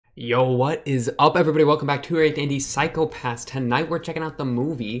Yo, what is up, everybody? Welcome back to Right Andy Psychopaths. Tonight we're checking out the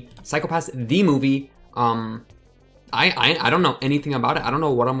movie Psychopaths, the movie. I don't know anything about it. I don't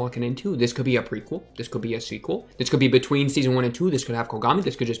know what I'm looking into. This could be a prequel. This could be a sequel. This could be between season 1 and 2. This could have Kogami.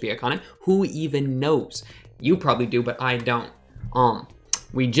 This could just be Akane. Who even knows? You probably do, but I don't.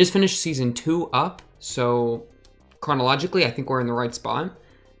 We just finished season 2 up, so chronologically, I think we're in the right spot.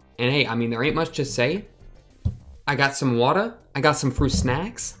 And hey, I mean, there ain't much to say. I got some water. I got some fruit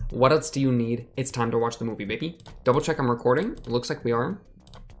snacks. What else do you need? It's time to watch the movie, baby. Double check I'm recording. It looks like we are.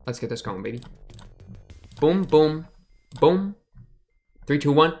 Let's get this going, baby. Boom, boom, boom. 3,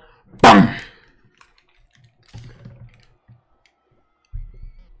 2, 1. Boom!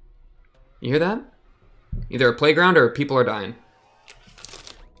 You hear that? Either a playground or people are dying.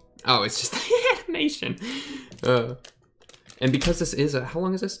 Oh, it's just the animation. And because this is a, how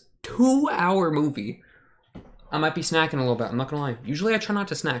long is this? 2-hour movie. I might be snacking a little bit, I'm not gonna lie. Usually I try not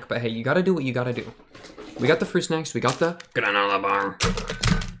to snack, but hey, you gotta do what you gotta do. We got the fruit snacks, we got the granola bar.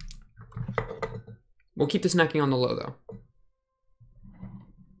 We'll keep the snacking on the low, though.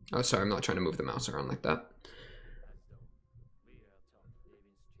 Oh, sorry, I'm not trying to move the mouse around like that.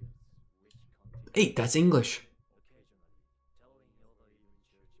 Hey, that's English.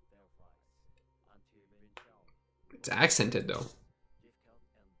 It's accented, though.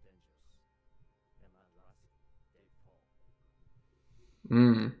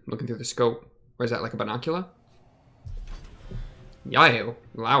 Looking through the scope. Where's that, like a binocular? Yayo,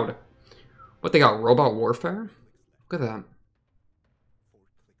 loud. What, they got robot warfare? Look at that.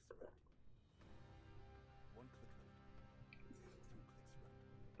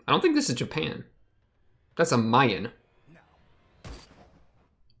 I don't think this is Japan. That's a Mayan.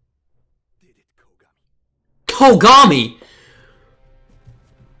 Kogami!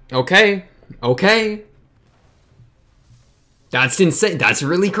 Okay, okay. That's insane. That's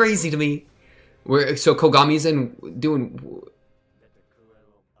really crazy to me. So Kogami's in doing.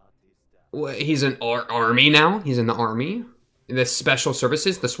 He's in army now. He's in the army. The special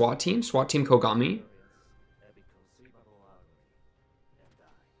services, the SWAT team Kogami.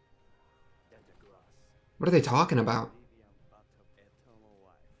 What are they talking about?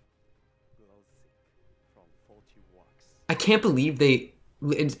 I can't believe they.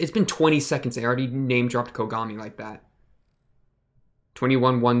 It's been 20 seconds. They already name dropped Kogami like that.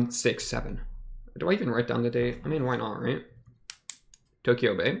 21167. Do I even write down the date? I mean, why not, right?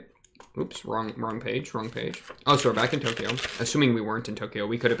 Tokyo Bay. Oops, wrong page, wrong page. Oh, so we're back in Tokyo. Assuming we weren't in Tokyo,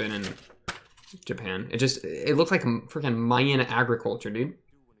 we could have been in Japan. It looked like freaking Mayan agriculture, dude.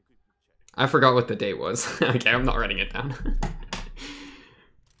 I forgot what the date was. Okay, I'm not writing it down.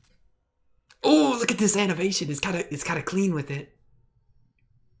 Oh, look at this animation. It's kind of clean with it.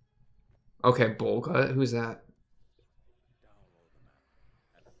 Okay, Bolga, who's that?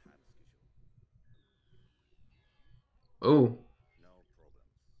 Oh.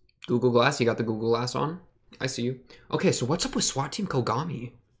 Google Glass, you got the Google Glass on? I see you. Okay, so what's up with SWAT Team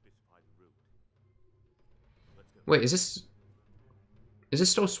Kogami? Wait, is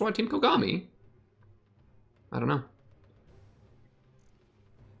this still SWAT Team Kogami? I don't know.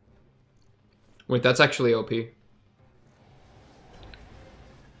 Wait, that's actually OP.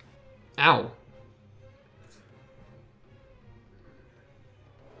 Ow.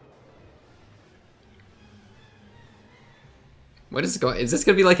 What is going? Is this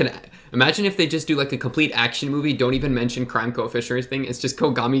gonna be like an? Imagine if they just do like a complete action movie. Don't even mention crime coefficient or anything. It's just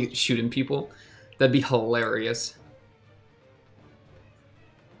Kogami shooting people. That'd be hilarious.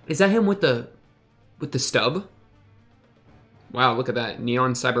 Is that him with the stub? Wow, look at that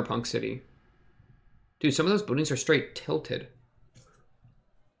neon cyberpunk city. Dude, some of those buildings are straight tilted.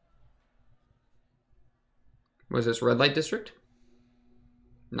 What is this, red light district?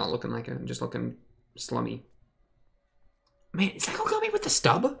 Not looking like it. Just looking slummy. Man, is that Kogami with the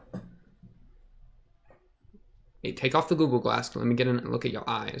stub? Hey, take off the Google Glass. Let me get in and look at your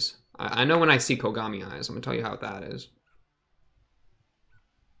eyes. I know when I see Kogami eyes. I'm gonna tell you how that is.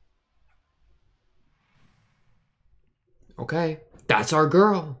 Okay, that's our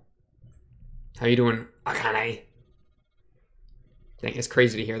girl. How you doing, Akane? Dang, it's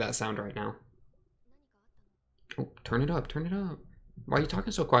crazy to hear that sound right now. Oh, turn it up, turn it up. Why are you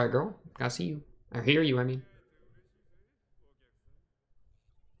talking so quiet, girl? Gotta see you. I hear you, I mean.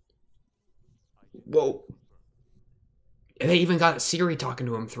 Whoa. They even got Siri talking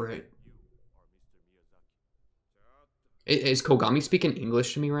to him through it. Is Kogami speaking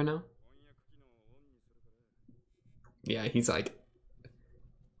English to me right now? Yeah, he's like,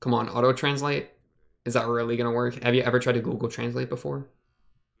 come on, auto-translate? Is that really gonna work? Have you ever tried to Google Translate before?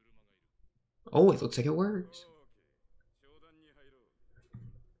 Oh, it looks like it works.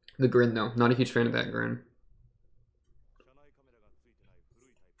 the grin though. Not a huge fan of that grin.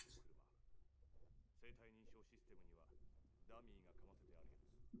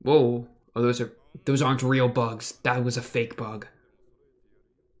 Whoa. Oh, those aren't real bugs. That was a fake bug.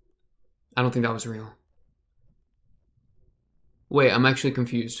 I don't think that was real. Wait, I'm actually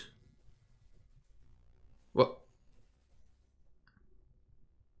confused. What?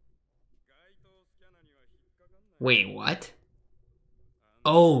 Wait, what?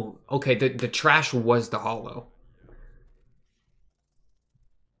 Oh, okay, the trash was the hollow.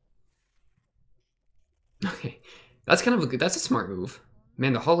 Okay. That's kind of that's a smart move.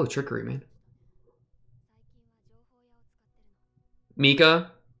 Man, the hollow trickery, man.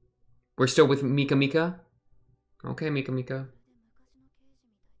 Mika? We're still with Mika? Okay, Mika.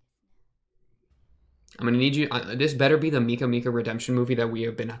 I'm gonna need you. This better be the Mika redemption movie that we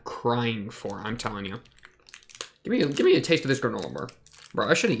have been crying for. I'm telling you. Give me a taste of this granola bar, bro.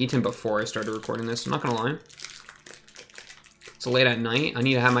 I should have eaten before I started recording this. I'm not gonna lie. It's late at night. I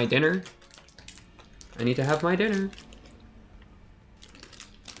need to have my dinner.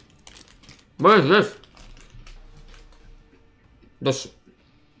 What is this?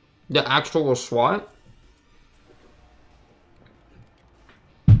 The actual SWAT?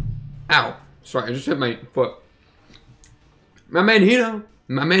 Ow. Sorry, I just hit my foot. My man Hina.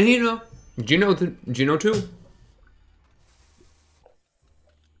 Gino too.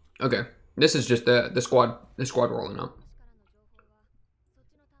 Okay. This is just the squad rolling up.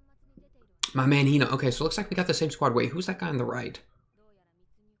 My man Hina. Okay, so it looks like we got the same squad. Wait, who's that guy on the right?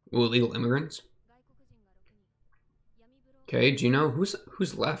 Ooh, illegal immigrants. Okay, Gino. Who's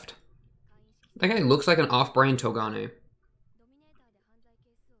left? That guy looks like an off-brand Togane.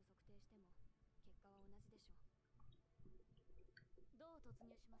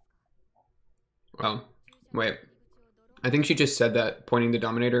 Well, wait. I think she just said that pointing the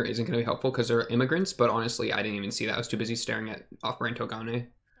Dominator isn't going to be helpful because they're immigrants, but honestly, I didn't even see that. I was too busy staring at off-brand Togane.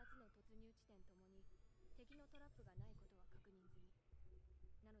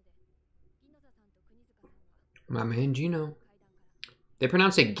 My man Gino. They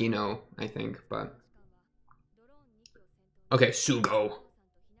pronounce it Gino, I think, but... Okay, Sugo.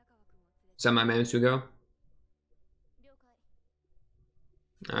 Is that my man Sugo?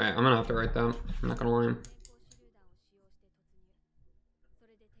 Alright, I'm gonna have to write that. I'm not gonna lie.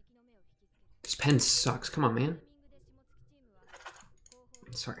 This pen sucks. Come on, man.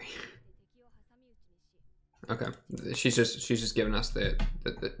 Sorry. Okay, she's just giving us the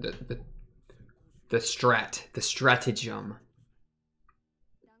stratagem.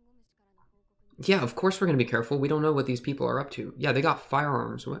 Yeah, of course we're gonna be careful. We don't know what these people are up to. Yeah, they got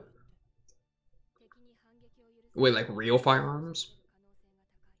firearms. What? Wait, like real firearms?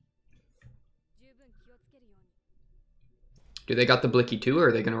 Do they got the blicky too, or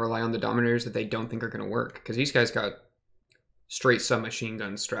are they gonna rely on the Dominators that they don't think are gonna work? Because these guys got straight submachine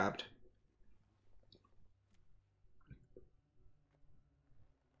guns strapped.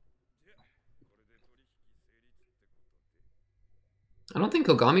 I don't think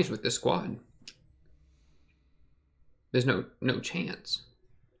Kogami's with this squad. There's no chance.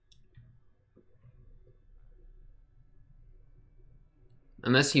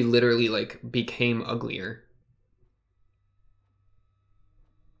 Unless he literally like became uglier.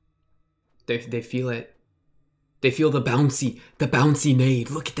 They feel it. They feel the bouncy nade.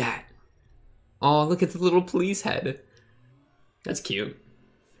 Look at that. Oh, look at the little police head. That's cute.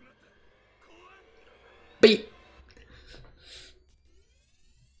 Beep.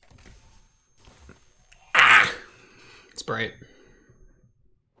 Ah. It's bright.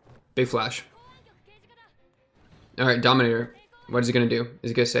 Big flash. Alright, Dominator. What is it gonna do?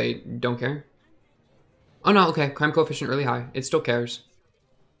 Is it gonna say, don't care? Oh no, okay. Crime coefficient really high. It still cares.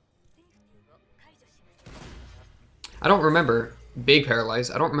 I don't remember. Big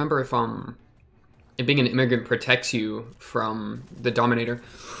paralyzed. I don't remember if being an immigrant protects you from the Dominator.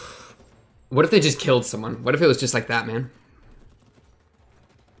 What if they just killed someone? What if it was just like that, man?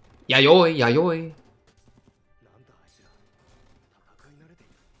 Yayoi, yayoi.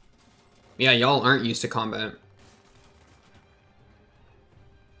 Yeah, y'all aren't used to combat.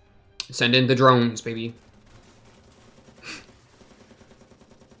 Send in the drones, baby.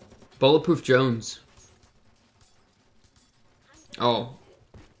 Bulletproof drones. Oh.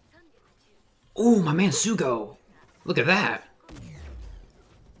 Ooh, my man Sugo. Look at that.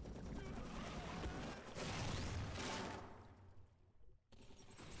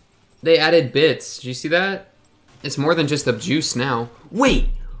 They added bits. Did you see that? It's more than just the juice now. Wait!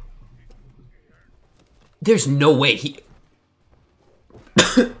 There's no way he...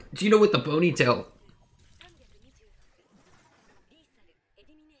 Do you know what the ponytail...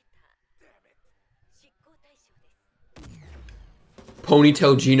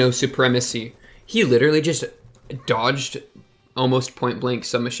 Ponytail Geno supremacy. He literally just dodged almost point blank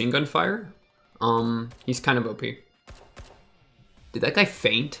submachine gun fire. He's kind of OP. Did that guy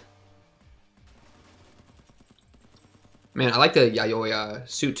faint? Man, I like the Yayoi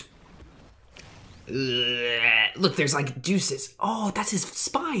suit. Ugh. Look, there's like juices. Oh, that's his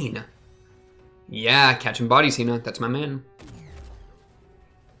spine. Yeah, catching bodies, Hina. That's my man.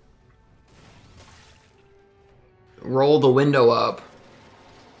 Roll the window up.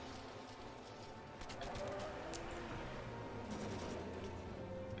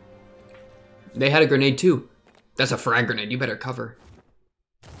 They had a grenade too. That's a frag grenade. You better cover.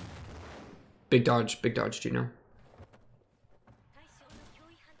 Big dodge, Gino.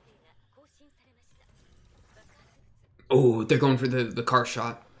 Oh, they're going for the car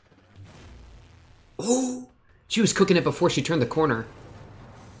shot. Oh, she was cooking it before she turned the corner.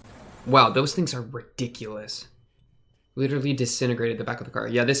 Wow, those things are ridiculous. Literally disintegrated the back of the car.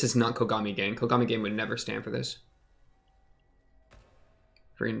 Yeah, this is not Kogami Gang. Kogami Gang would never stand for this.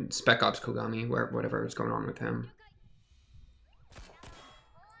 Freaking Spec Ops Kogami, whatever is going on with him.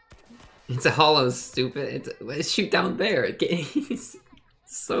 It's a hollow, stupid. It's shoot down there. He's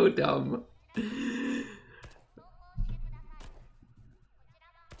so dumb.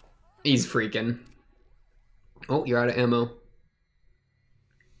 He's freaking. Oh, you're out of ammo.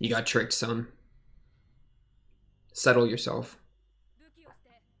 You got tricked, son. Settle yourself.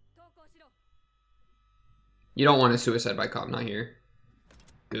 You don't want a suicide by cop, not here.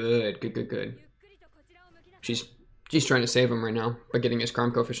 Good. She's trying to save him right now by getting his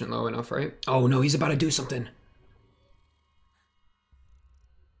crime coefficient low enough, right? Oh no, he's about to do something.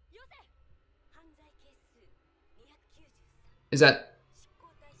 Is that...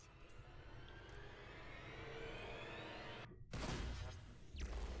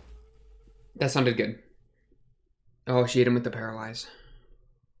 That sounded good. Oh, she hit him with the paralyze.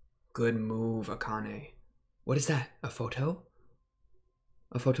 Good move, Akane. What is that? A photo?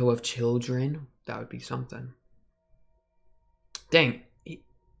 A photo of children? That would be something. Dang.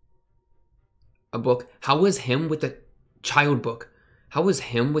 A book. How was him with the child book? How was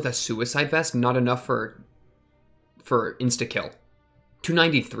him with a suicide vest not enough for insta-kill?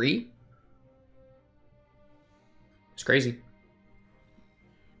 293? It's crazy.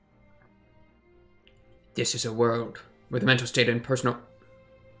 This is a world where the mental state and personal...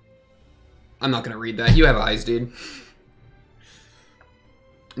 I'm not gonna read that. You have eyes, dude.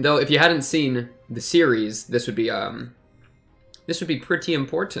 Though, if you hadn't seen the series, this would be pretty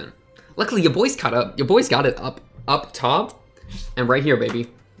important. Luckily, your boys caught up. Your boys got it up top, and right here, baby.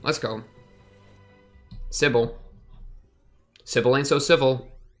 Let's go. Sibyl. Sibyl ain't so civil.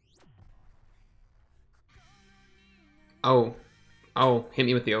 Oh, hit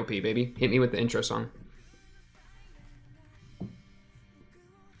me with the OP, baby. Hit me with the intro song.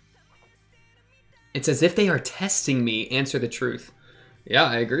 It's as if they are testing me. Answer the truth. Yeah,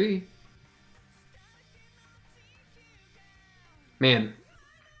 I agree. Man.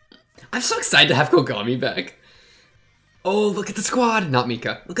 I'm so excited to have Kogami back. Oh, look at the squad. Not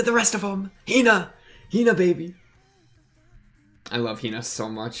Mika. Look at the rest of them. Hina. Hina, baby. I love Hina so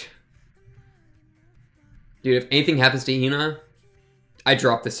much. Dude, if anything happens to Hina, I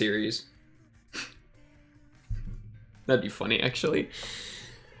drop the series. That'd be funny, actually.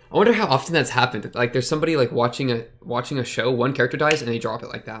 I wonder how often that's happened. Like, there's somebody like watching a show, one character dies, and they drop it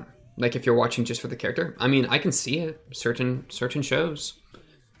like that. Like, if you're watching just for the character. I mean, I can see it. Certain shows.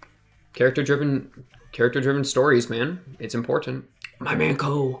 Character-driven stories, man. It's important. My man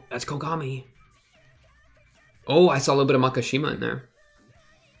Ko. That's Kogami. Oh, I saw a little bit of Makashima in there.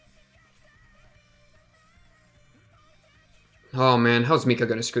 Oh man, how's Mika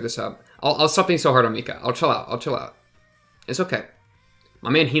gonna screw this up? I'll stop being so hard on Mika. I'll chill out. It's okay. My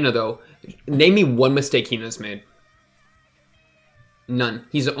man Hina, though, name me one mistake Hina's made. None.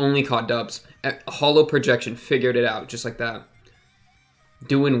 He's only caught dubs. Hollow projection, figured it out, just like that.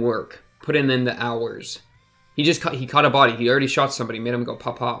 Doing work, putting in the hours. He caught a body. He already shot somebody, made him go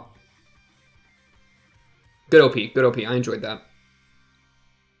pop pop. Good OP. I enjoyed that.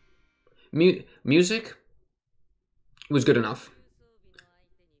 Music was good enough.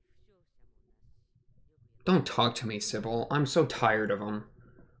 Don't talk to me, Sibyl. I'm so tired of him.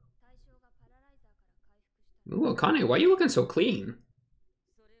 Ooh, Akane, why are you looking so clean?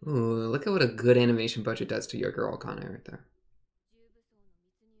 Ooh, look at what a good animation budget does to your girl, Akane, right there.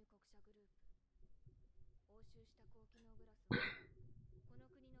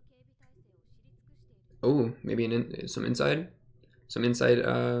 Oh, maybe some inside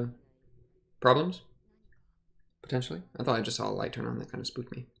problems? Potentially? I thought I just saw a light turn on. That kind of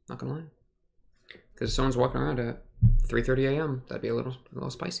spooked me. Not gonna lie. Because if someone's walking around at 3:30 a.m., that'd be a little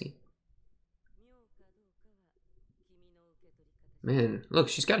spicy. Man, look,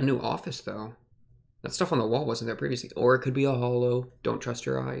 she's got a new office though. That stuff on the wall wasn't there previously. Or it could be a holo. Don't trust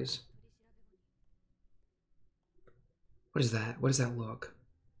your eyes. What is that? What does that look?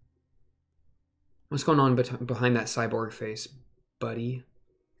 What's going on behind that cyborg face, buddy?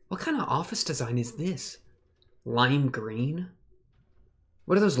 What kind of office design is this? Lime green?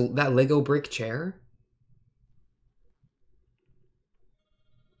 What are those? That Lego brick chair?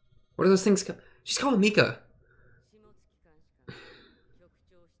 What are those things? She's calling Mika.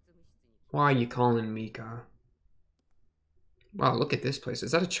 Why are you calling Mika? Wow, look at this place.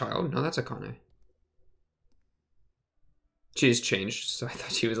 Is that a child? No, that's Akane. She has changed, so I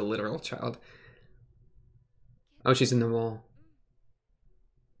thought she was a literal child. Oh, she's in the mall.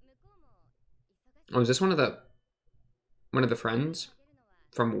 Oh, is this one of the friends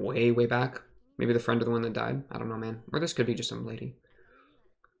from way back? Maybe the friend of the one that died? I don't know, man. Or this could be just some lady.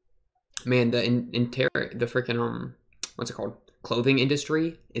 Man, the freaking what's it called? Clothing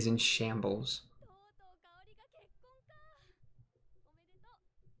industry is in shambles.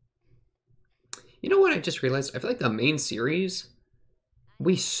 You know what I just realized? I feel like the main series,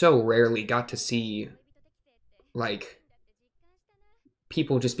 we so rarely got to see, like,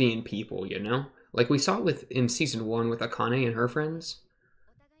 people just being people, you know? Like, we saw it in season 1 with Akane and her friends.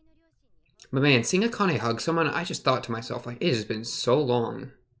 But man, seeing Akane hug someone, I just thought to myself, like, it has been so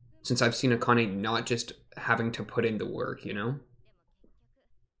long since I've seen Akane not just having to put in the work, you know?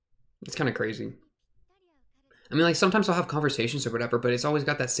 It's kind of crazy. I mean, like, sometimes I'll have conversations or whatever, but it's always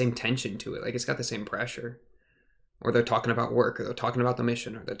got that same tension to it. Like, it's got the same pressure. Or they're talking about work, or they're talking about the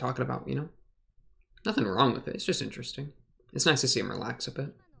mission, or they're talking about, you know? Nothing wrong with it. It's just interesting. It's nice to see him relax a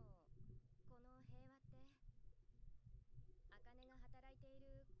bit.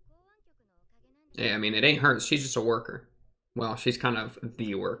 Yeah, I mean, it ain't hers. She's just a worker. Well, she's kind of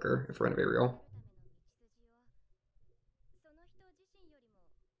the worker, if we're gonna be real.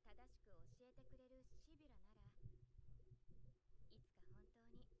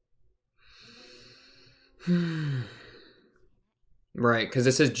 Right, because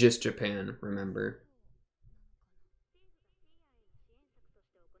this is just Japan, remember.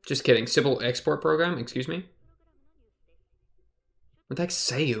 Just kidding. Sibyl export program? Excuse me? What the heck's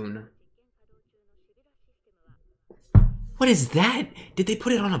Seiyun? What is that? Did they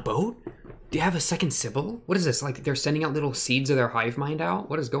put it on a boat? Do you have a second Sibyl? What is this? Like, they're sending out little seeds of their hive mind out?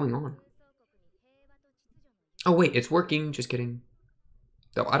 What is going on? Oh, wait, it's working. Just kidding.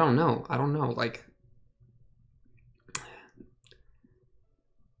 Though, I don't know. I don't know. Like...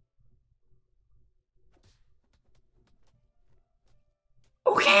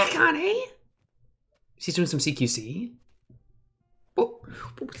 Okay, Akane! She's doing some CQC?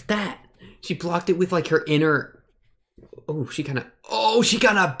 What's that? She blocked it with, like, her inner... Oh, she kind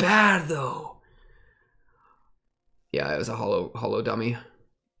of bad, though. Yeah, it was a hollow dummy.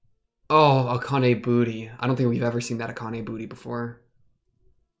 Oh, Akane booty. I don't think we've ever seen that Akane booty before.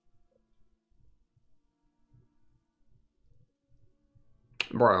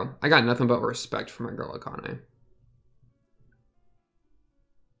 Bro, I got nothing but respect for my girl Akane.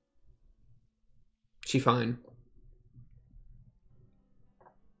 She fine.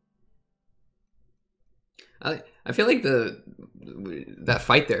 I feel like that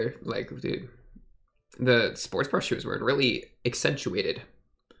fight there, like, dude, the sports bra she was wearing really accentuated.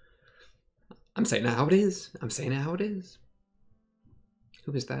 I'm saying it how it is. I'm saying it how it is.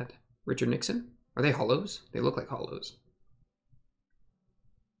 Who is that? Richard Nixon? Are they hollows? They look like hollows.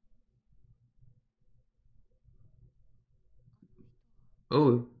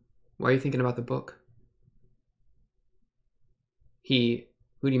 Oh, why are you thinking about the book? He,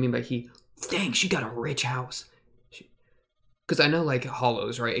 who do you mean by he? Dang, she got a rich house. Because I know, like,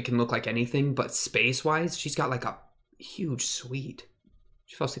 hollows, right? It can look like anything, but space-wise, she's got, like, a huge suite.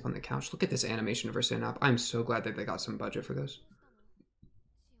 She fell asleep on the couch. Look at this animation of her sitting up. I'm so glad that they got some budget for this.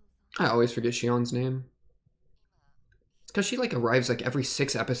 I always forget Shion's name. It's because she, like, arrives, like, every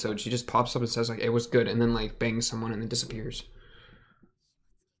 6 episodes. She just pops up and says, like, it was good, and then, like, bangs someone and then disappears.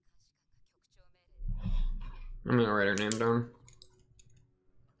 I'm gonna write her name down.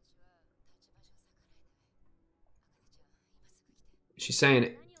 She's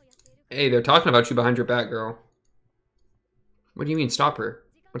saying, hey, they're talking about you behind your back, girl. What do you mean, stop her?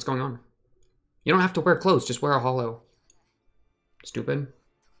 What's going on? You don't have to wear clothes, just wear a hollow. Stupid.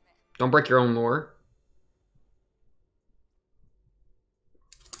 Don't break your own lore.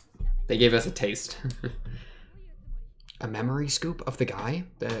 They gave us a taste. A memory scoop of the guy?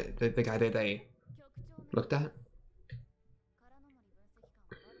 The guy that they looked at?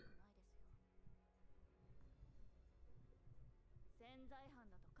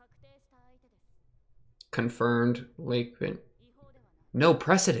 Confirmed. Lakeman. No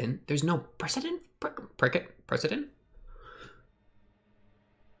precedent. There's no precedent? Precedent?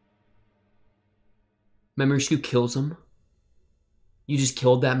 Memory Scoop kills him. You just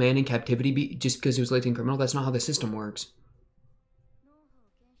killed that man in captivity just because he was latent criminal? That's not how the system works.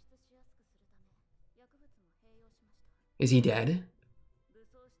 Is he dead?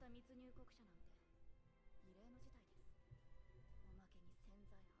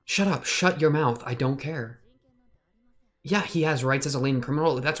 Shut up. Shut your mouth. I don't care. Yeah, he has rights as a latent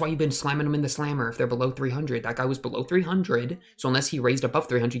criminal. That's why you've been slamming him in the slammer if they're below 300. That guy was below 300, so unless he raised above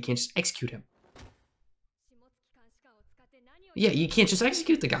 300, you can't just execute him. Yeah, you can't just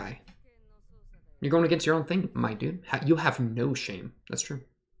execute the guy. You're going against your own thing, my dude. You have no shame. That's true.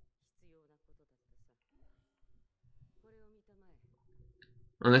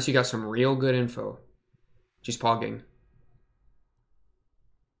 Unless you got some real good info. She's pogging.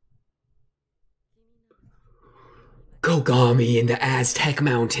 Kogami in the Aztec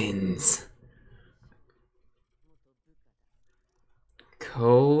Mountains.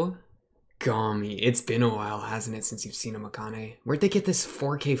 Kogami. It's been a while, hasn't it, since you've seen him, Akane? Where'd they get this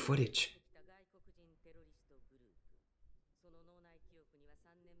 4K footage?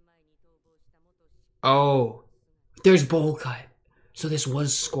 Oh, there's bowl cut. So this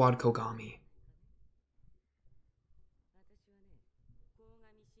was Squad Kogami.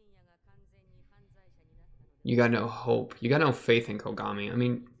 You got no hope. You got no faith in Kogami. I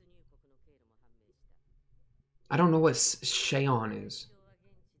mean, I don't know what Sheon is.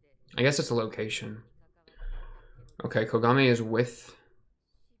 I guess it's a location. Okay, Kogami is with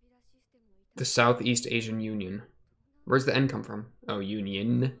the Southeast Asian Union. Where's the N come from? Oh,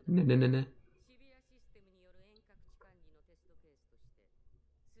 Union.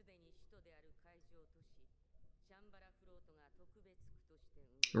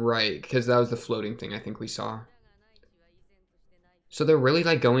 Right, because that was the floating thing I think we saw. So they're really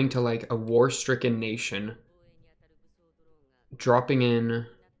like going to like a war-stricken nation, dropping in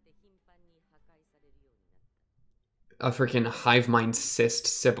a freaking hive mind cyst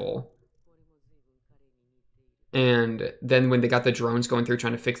Sibyl. And then when they got the drones going through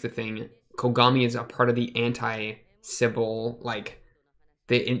trying to fix the thing, Kogami is a part of the anti-Sibyl, like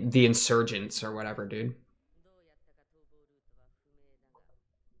the insurgents or whatever, dude.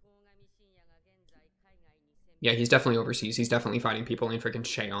 Yeah, he's definitely overseas. He's definitely fighting people in freaking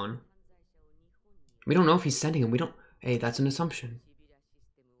Sheon. We don't know if he's sending him. We don't... Hey, that's an assumption.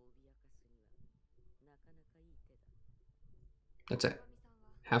 That's a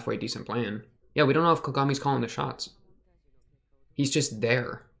halfway decent plan. Yeah, we don't know if Kogami's calling the shots. He's just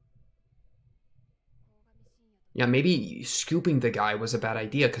there. Yeah, maybe scooping the guy was a bad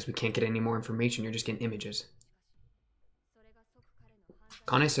idea because we can't get any more information. You're just getting images.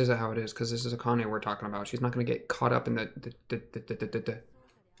 Akane says it how it is, because this is Akane we're talking about. She's not going to get caught up in the...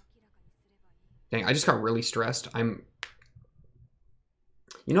 Dang, I just got really stressed. You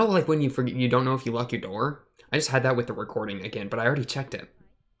know, like when you forget, you don't know if you lock your door? I just had that with the recording again, but I already checked it.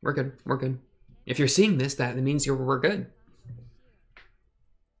 We're good. We're good. If you're seeing this, that means we're good.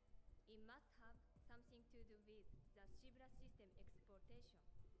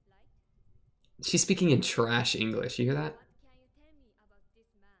 She's speaking in trash English. You hear that?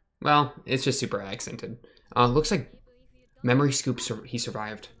 Well, it's just super accented. Looks like Memory Scoop, he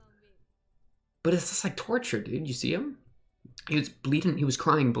survived. But it's just like torture, dude. You see him? He was bleeding. He was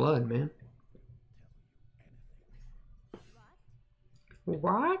crying blood, man.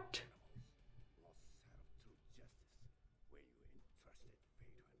 What?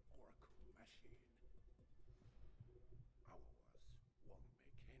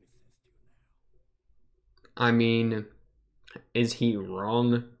 I mean, is he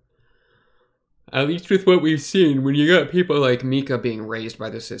wrong? At least with what we've seen, when you got people like Mika being raised by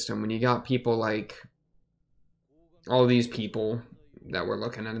the system, when you got people like all these people that we're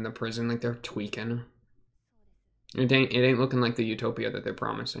looking at in the prison, like they're tweaking. It ain't looking like the utopia that they're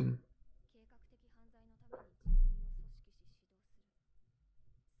promising.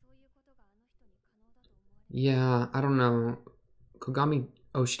 Yeah, I don't know. Kogami...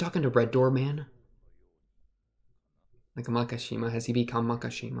 Oh, she's talking to Red Door Man? Like a Makashima. Has he become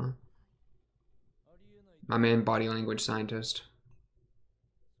Makashima? My man, body language scientist.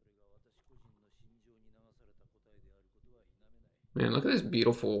 Man, look at this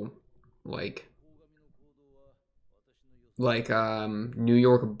beautiful, like New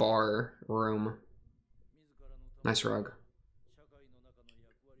York bar room. Nice rug.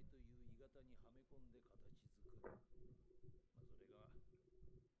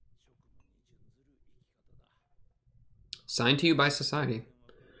 Signed to you by society.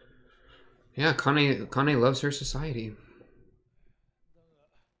 Yeah, Akane loves her society.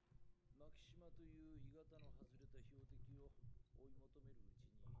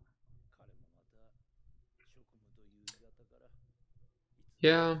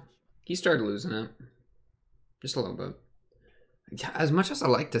 Yeah, he started losing it. Just a little bit. Yeah, as much as I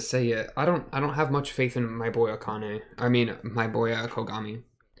like to say it, I don't have much faith in my boy Akane. I mean, my boy Kogami.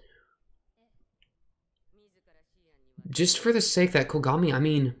 Just for the sake that Kogami, I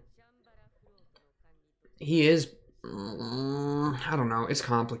mean, he is... I don't know, it's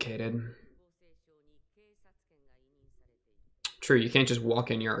complicated. True, you can't just walk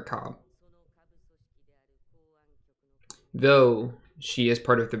in, you're a cop. Though, she is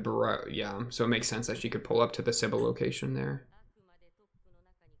part of the bureau, yeah, so it makes sense that she could pull up to the Sibyl location there.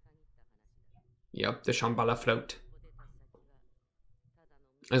 Yep, the Shambhala float.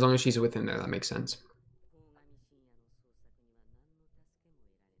 As long as she's within there, that makes sense.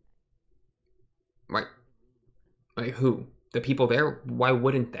 Right. Like, who? The people there? Why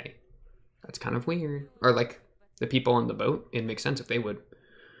wouldn't they? That's kind of weird. Or, like, the people on the boat? It makes sense if they would.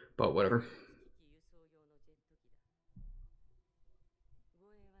 But whatever.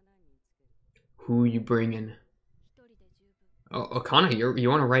 Who you bringing? Oh, Akane, you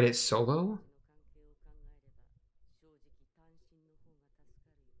want to write it solo?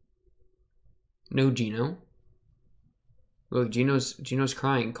 No, Gino. Look, Gino's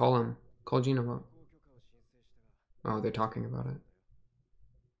crying. Call him. Call Gino up. Oh, they're talking about it.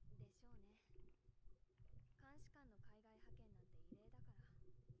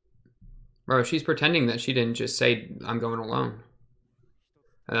 Bro, she's pretending that she didn't just say, I'm going alone.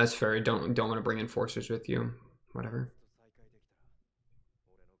 That's fair. Don't want to bring enforcers with you. Whatever.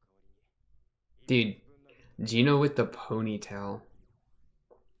 Dude, Gino with the ponytail.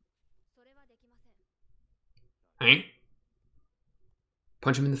 Hey?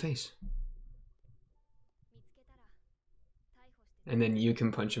 Punch him in the face. And then you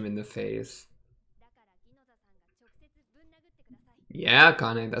can punch him in the face. Yeah,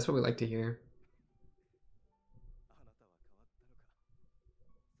 Akane, that's what we like to hear.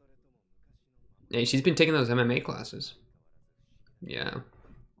 Hey, she's been taking those MMA classes. Yeah.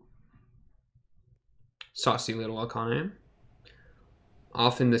 Saucy little Akane.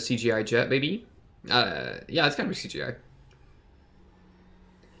 Off in the CGI jet, baby. Yeah, it's gotta be CGI.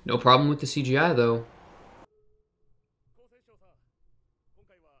 No problem with the CGI, though.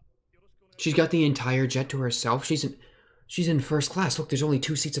 She's got the entire jet to herself. She's in first class. Look, there's only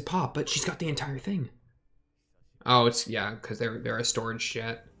 2 seats a pop, but she's got the entire thing. Oh, it's, yeah, because they're a storage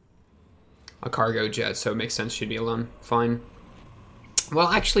jet. A cargo jet, so it makes sense she'd be alone. Fine. Well,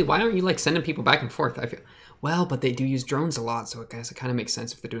 actually, why aren't you, like, sending people back and forth? I feel... Well, but they do use drones a lot, so I guess it kind of makes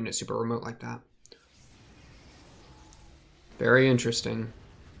sense if they're doing it super remote like that. Very interesting.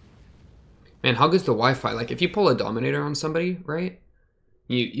 Man, how good's the Wi-Fi? Like, if you pull a Dominator on somebody, right?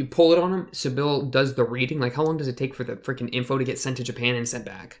 You pull it on them, Sibyl does the reading. Like, how long does it take for the freaking info to get sent to Japan and sent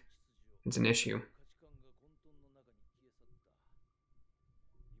back? It's an issue.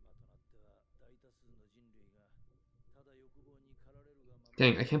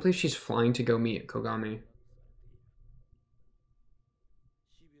 Dang, I can't believe she's flying to go meet Kogami.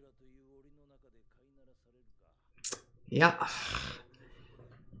 Yeah.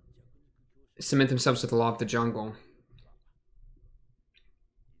 Cement themselves with the law of the jungle.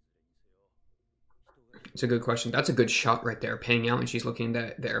 It's a good question. That's a good shot right there, panning out, and she's looking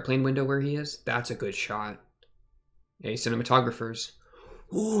at the airplane window where he is. That's a good shot. Hey, cinematographers.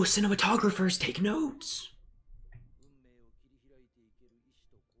 Ooh, cinematographers, take notes.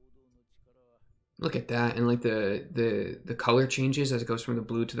 Look at that, and like the color changes as it goes from the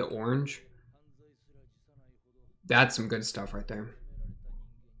blue to the orange. That's some good stuff right there.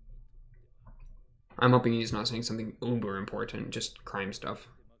 I'm hoping he's not saying something uber important, just crime stuff.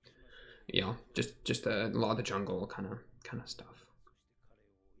 You know, just the law of the jungle kind of stuff.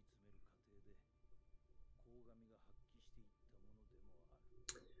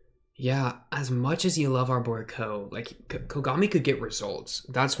 Yeah, as much as you love our boy Ko, like Kogami could get results.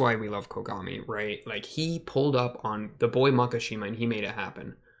 That's why we love Kogami, right? Like he pulled up on the boy Makashima and he made it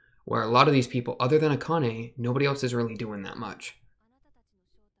happen. Where a lot of these people, other than Akane, nobody else is really doing that much.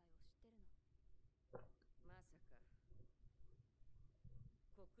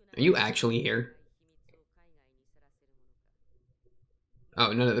 Are you actually here?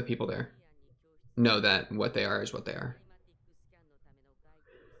 Oh, none of the people there know that what they are is what they are.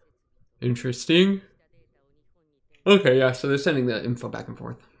 Interesting. Okay, yeah, so they're sending the info back and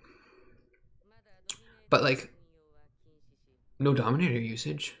forth. But, like, no Dominator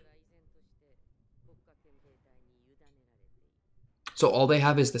usage. So all they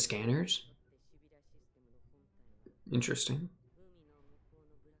have is the scanners? Interesting.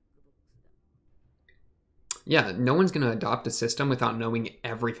 Yeah, no one's gonna adopt a system without knowing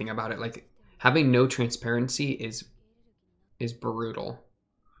everything about it. Like, having no transparency is brutal.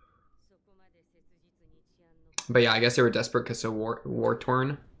 But yeah, I guess they were desperate because of war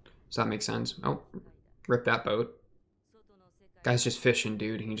torn. So that makes sense. Oh, rip that boat. Guy's just fishing,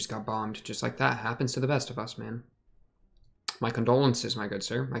 dude. He just got bombed. Just like that. Happens to the best of us, man. My condolences, my good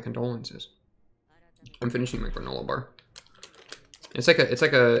sir. My condolences. I'm finishing my granola bar. It's like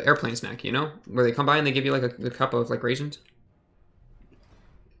a airplane snack, you know, where they come by and they give you like a cup of like raisins.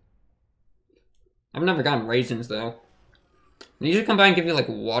 I've never gotten raisins though. They usually come by and give you like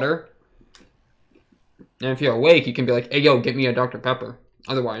water. And if you're awake, you can be like, "Hey, yo, get me a Dr. Pepper."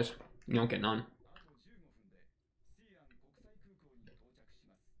 Otherwise, you don't get none.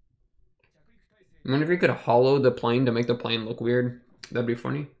 I wonder if you could hollow the plane to make the plane look weird. That'd be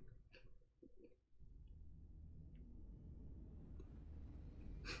funny.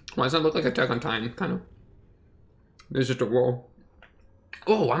 Why does that look like Attack on Titan? Kind of. There's just a wall.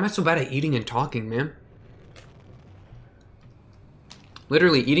 Oh, why am I so bad at eating and talking, man?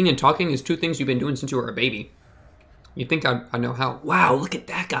 Literally, eating and talking is two things you've been doing since you were a baby. You'd think I'd know how. Wow, look at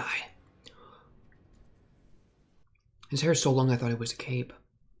that guy. His hair is so long I thought it was a cape.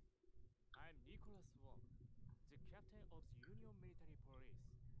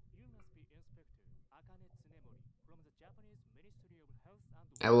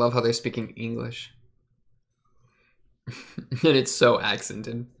 I love how they're speaking English. And it's so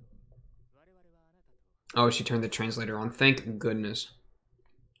accented. Oh, she turned the translator on. Thank goodness.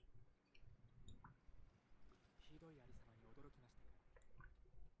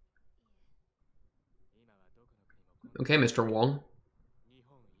 Okay, Mr. Wong.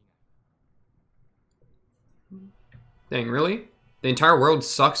 Dang, really? The entire world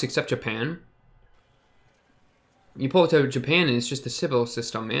sucks except Japan? You pull it to Japan and it's just the Sibyl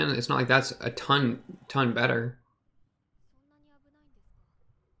system, man. It's not like that's a ton better.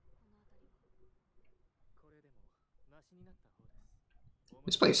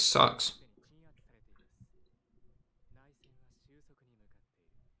 This place sucks.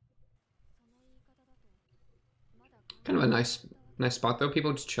 Kind of a nice spot though.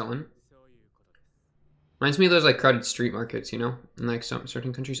 People just chilling. Reminds me of those like crowded street markets, you know, in like some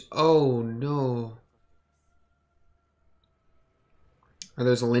certain countries. Oh no. Are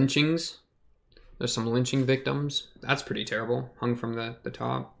those lynchings? There's some lynching victims. That's pretty terrible. Hung from the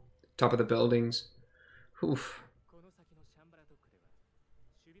top of the buildings. Oof.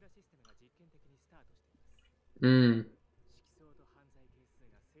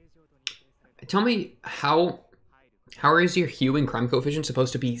 Tell me how is your hue and crime coefficient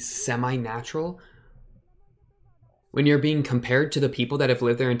supposed to be semi-natural when you're being compared to the people that have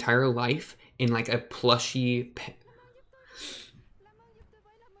lived their entire life in like a plushy...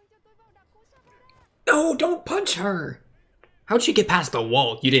 No, don't punch her! How'd she get past the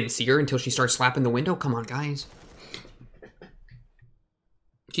wall? You didn't see her until she started slapping the window? Come on, guys.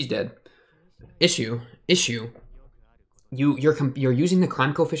 She's dead. Issue. You're using the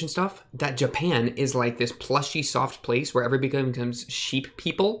crime coefficient stuff. That Japan is like this plushy, soft place where everybody becomes sheep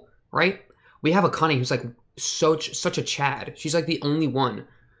people, right? We have Akane who's like such a Chad. She's like the only one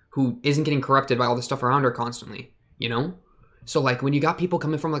who isn't getting corrupted by all the stuff around her constantly, you know? So like when you got people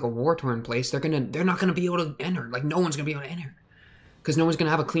coming from like a war-torn place, they're not gonna be able to enter. Like no one's gonna be able to enter. Because no one's gonna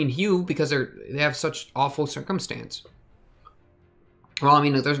have a clean hue because they have such awful circumstance. Well, I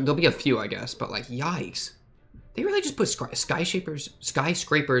mean, there'll be a few, I guess, but like, yikes. They really just put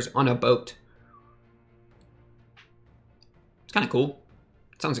skyscrapers on a boat. It's kind of cool.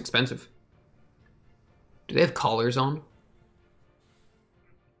 It sounds expensive. Do they have collars on?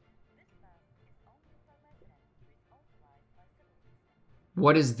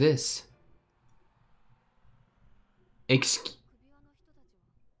 What is this? Excuse...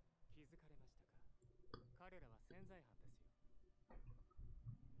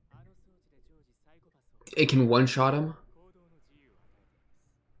 It can one-shot him?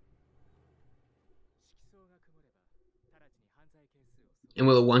 And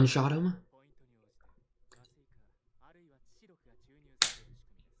will it one-shot him?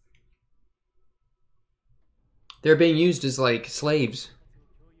 They're being used as, like, slaves.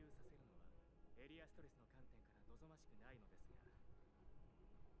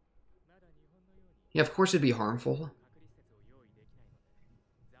 Yeah, of course it'd be harmful.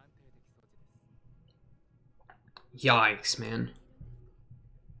 Yikes, man.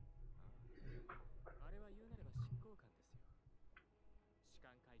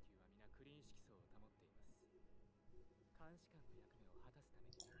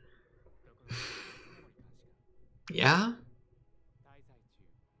 Yeah?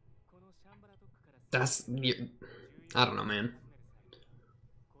 That's... I don't know, man.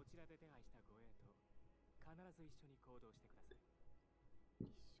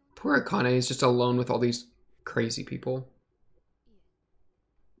 Poor Akane is just alone with all these crazy people.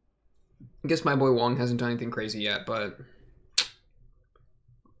 I guess my boy Wong hasn't done anything crazy yet, but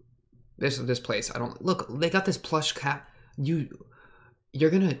this place, I don't look. They got this plush cat. You're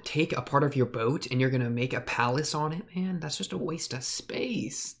gonna take a part of your boat and you're gonna make a palace on it, man. That's just a waste of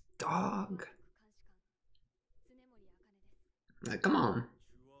space, dog. Like, come on.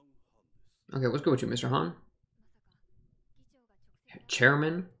 Okay, what's good with you, Mr. Han?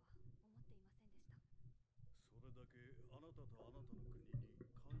 Chairman.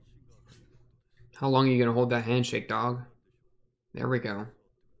 How long are you gonna hold that handshake, dog? There we go.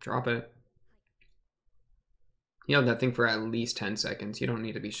 Drop it. You held that thing for at least 10 seconds. You don't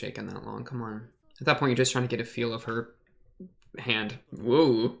need to be shaking that long. Come on. At that point, you're just trying to get a feel of her hand.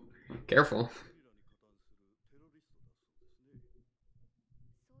 Whoa. Careful.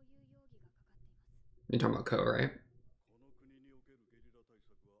 You're talking about Ko, right?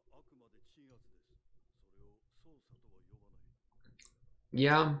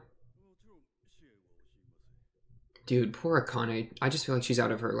 Yeah. Dude, poor Akane. I just feel like she's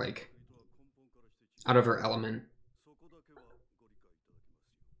out of her, out of her element.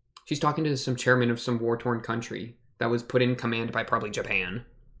 She's talking to some chairman of some war-torn country that was put in command by probably Japan.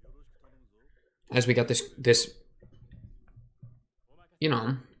 As we got this, you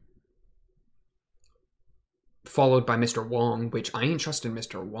know, followed by Mr. Wong, which I ain't trusting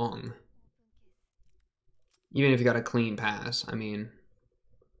Mr. Wong. Even if you got a clean pass, I mean,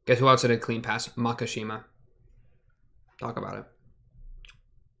 guess who else had a clean pass? Makashima. Talk about it.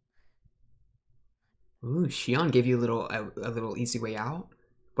 Ooh, Shion gave you a little easy way out.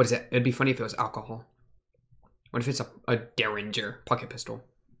 What is it? It'd be funny if it was alcohol. What if it's a Derringer pocket pistol?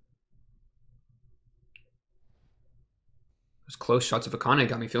 Those close shots of Akane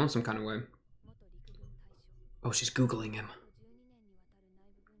got me feeling some kind of way. Oh, she's Googling him.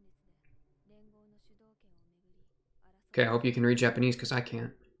 Okay, I hope you can read Japanese, because I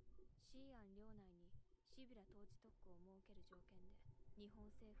can't.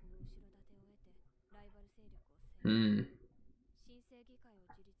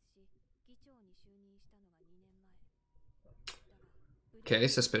 Okay,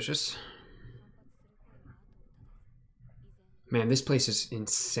 suspicious. Man, this place is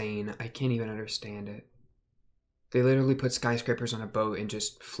insane. I can't even understand it. They literally put skyscrapers on a boat and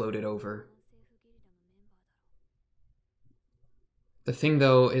just floated over. The thing,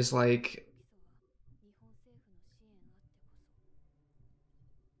 though, is like...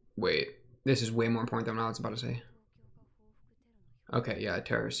 Wait, this is way more important than what I was about to say. Okay, yeah,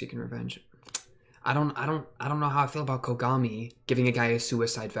 terrorists seeking revenge. I don't know how I feel about Kogami giving a guy a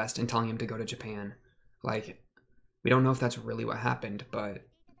suicide vest and telling him to go to Japan. Like, we don't know if that's really what happened, but...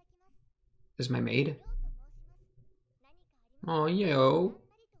 This is my maid? Oh, yo.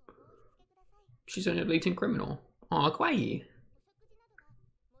 She's an latent criminal. Oh, kawaii.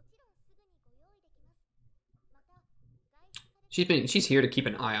 She's here to keep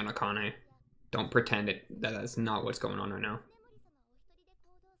an eye on Akane. Don't pretend that's not what's going on right now.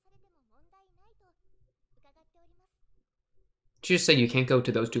 She just said you can't go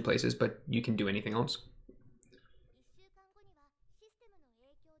to those two places, but you can do anything else.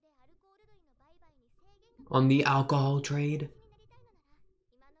 On the alcohol trade?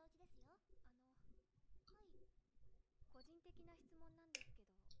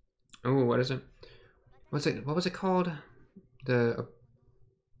 Oh, what is it? What was it called?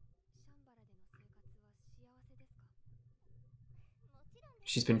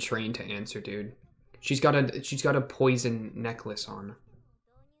 She's been trained to answer, dude. She's got a poison necklace on.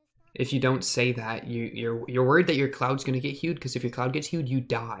 If you don't say that, you're worried that your cloud's gonna get hewed, because if your cloud gets hewed, you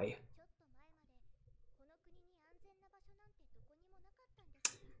die.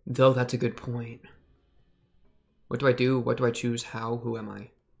 Though that's a good point. What do I do? What do I choose? How? Who am I?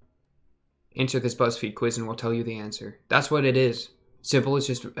 Answer this BuzzFeed quiz and we'll tell you the answer. That's what it is. Sibyl is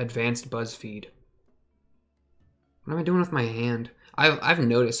just advanced BuzzFeed. What am I doing with my hand? I've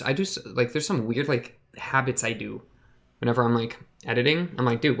noticed. I do, like, there's some weird, like, habits I do. Whenever I'm, like, editing, I'm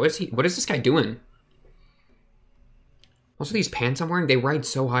like, dude, what is this guy doing? Also, these pants I'm wearing, they ride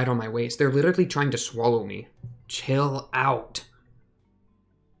so high on my waist. They're literally trying to swallow me. Chill out.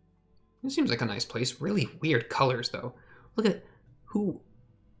 This seems like a nice place. Really weird colors, though. Look at who...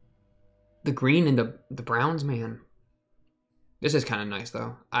 The green and the browns, man. This is kind of nice,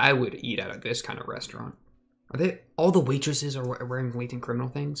 though. I would eat at this kind of restaurant. Are they... All the waitresses are wearing latent criminal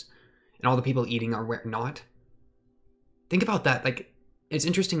things? And all the people eating are not? Think about that. Like, it's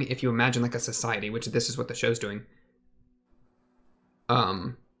interesting if you imagine like a society, which this is what the show's doing.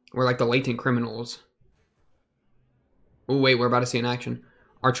 Where like the latent criminals. Oh wait, we're about to see an action.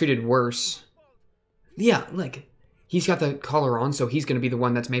 Are treated worse. Yeah, like he's got the collar on, so he's gonna be the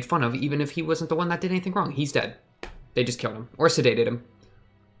one that's made fun of, even if he wasn't the one that did anything wrong. He's dead. They just killed him or sedated him.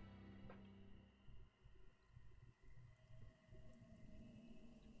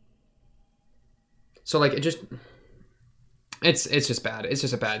 So like it's just bad. It's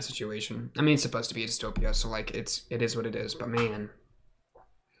just a bad situation. I mean, it's supposed to be a dystopia, so like it is what it is. But man,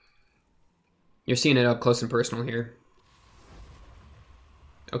 you're seeing it up close and personal here.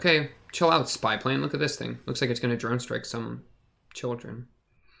 Okay, chill out, spy plane. Look at this thing. Looks like it's gonna drone strike some children.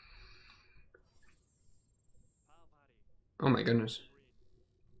 Oh my goodness.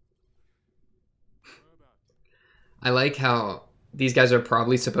 I like how these guys are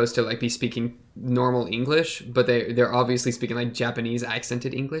probably supposed to like be speaking normal English, but they're obviously speaking like Japanese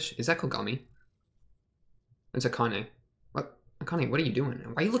accented English. Is that Kogami? It's Akane. What? Akane, what are you doing?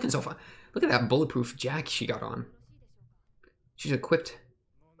 Why are you looking so far? Look at that bulletproof jack she got on. She's equipped.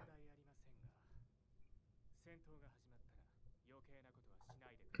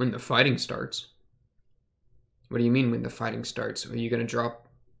 When the fighting starts? What do you mean when the fighting starts? Are you gonna drop...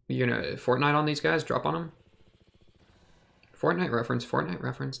 You're gonna Fortnite on these guys? Drop on them? Fortnite reference, Fortnite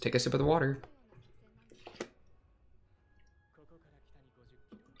reference. Take a sip of the water.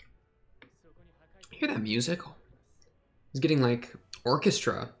 Hear that music? It's getting like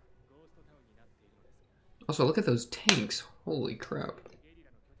orchestra. Also, look at those tanks. Holy crap.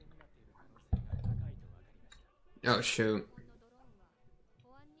 Oh, shoot.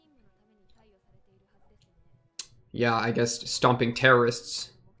 Yeah, I guess stomping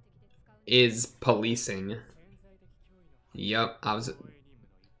terrorists is policing. Yep,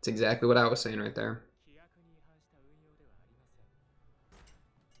 it's exactly what I was saying right there.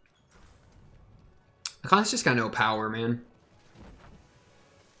 Akane's just got no power, man.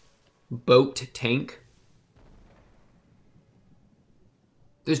 Boat tank.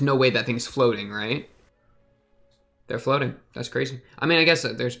 There's no way that thing's floating, right? They're floating. That's crazy. I mean, I guess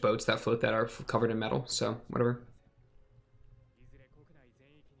there's boats that float that are covered in metal, so whatever.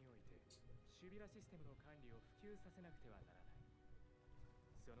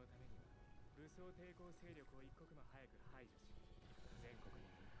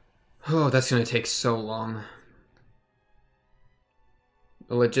 Oh, that's gonna take so long.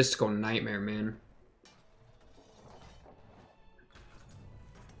 A logistical nightmare, man.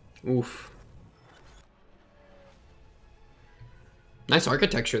 Oof. Nice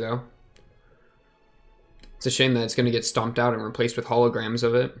architecture, though. It's a shame that it's gonna get stomped out and replaced with holograms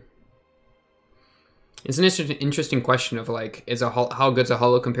of it. It's an interesting question of, like, how good's a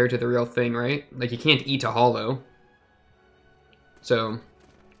holo compared to the real thing, right? Like, you can't eat a holo. So...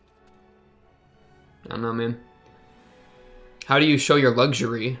 I don't know, man. How do you show your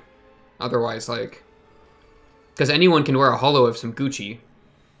luxury? Otherwise, like... Because anyone can wear a holo of some Gucci.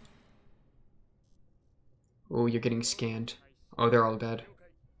 Oh, you're getting scanned. Oh, they're all dead.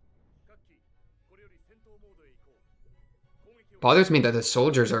 Bothers me that the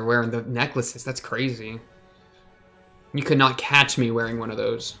soldiers are wearing the necklaces. That's crazy. You could not catch me wearing one of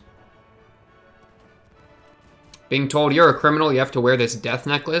those. Being told you're a criminal, you have to wear this death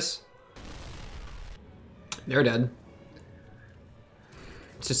necklace. They're dead.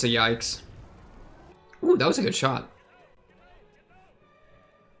 It's just a yikes. Ooh, that was a good shot.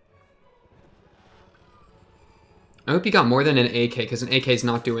 I hope you got more than an AK, because an AK is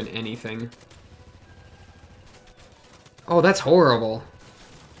not doing anything. Oh, that's horrible.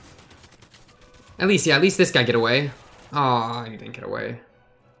 At least, yeah, at least this guy get away. Oh, he didn't get away.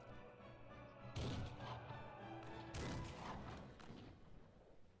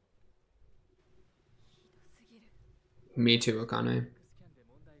 Me too, Akane.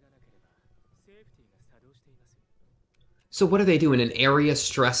 So what are they doing? An area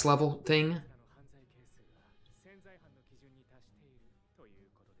stress level thing?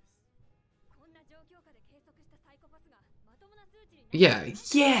 Yeah,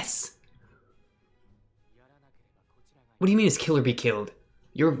 yes! What do you mean is kill or be killed?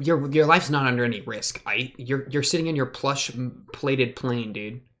 Your life's not under any risk. You're sitting in your plush plated plane,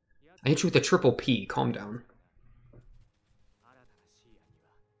 dude. I hit you with a triple P. Calm down.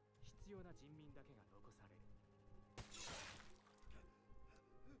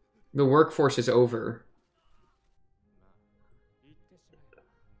 The workforce is over.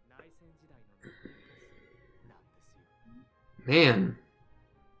 Man.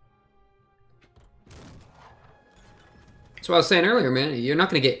 That's what I was saying earlier, man. You're not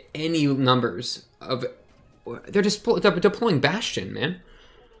going to get any numbers of They're just they're deploying Bastion, man.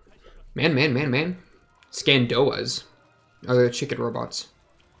 Man. Scandoas. Oh, they're chicken robots.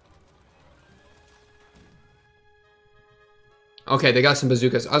 Okay, they got some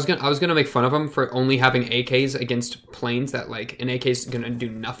bazookas. I was gonna make fun of them for only having AKs against planes that, like, an AK is gonna do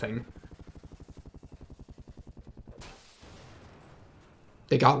nothing.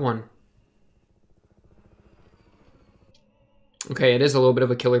 They got one. Okay, it is a little bit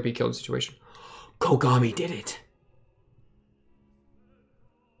of a killer be killed situation. Kogami did it.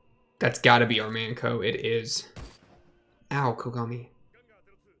 That's gotta be our man, Ko. It is. Ow, Kogami.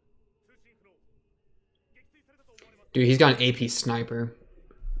 Dude, he's got an AP sniper.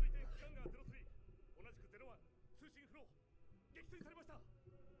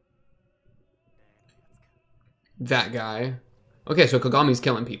 That guy. Okay, so Kogami's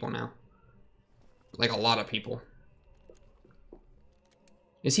killing people now. Like a lot of people.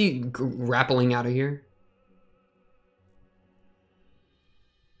 Is he grappling out of here?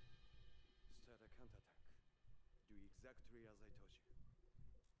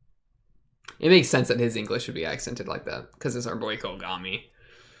 It makes sense that his English would be accented like that, because it's our boy Kogami.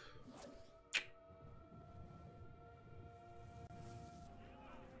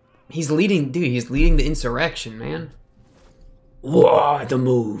 He's leading, dude, he's leading the insurrection, man. Whoa, the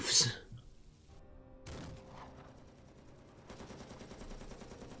moves.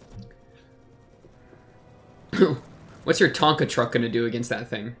 What's your Tonka truck gonna do against that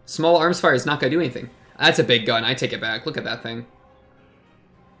thing? Small arms fire is not gonna do anything. That's a big gun, I take it back. Look at that thing.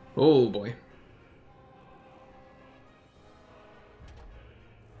 Oh boy.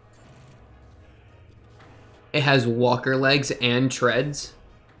 It has walker legs and treads.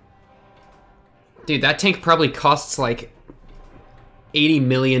 Dude, that tank probably costs like $80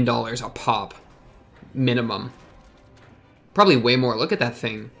 million a pop. Minimum. Probably way more. Look at that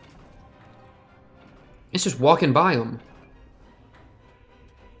thing. It's just walking by them.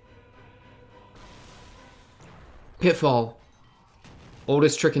 Pitfall.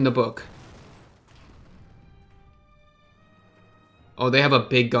 Oldest trick in the book. Oh, they have a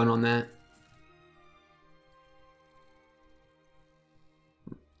big gun on that.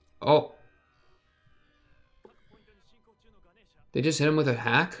 Oh. They just hit him with a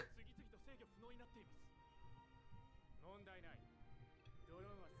hack?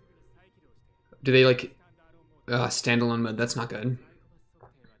 Do they like standalone mode? That's not good.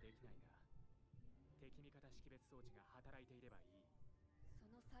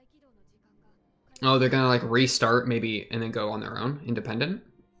 Oh, they're gonna like restart maybe and then go on their own, independent?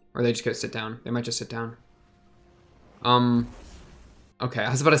 Or they just go sit down. They might just sit down. Okay,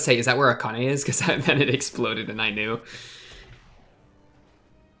 I was about to say, is that where Akane is? Because then it exploded and I knew.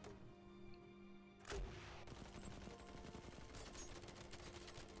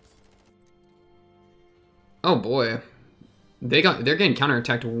 Oh boy. They're getting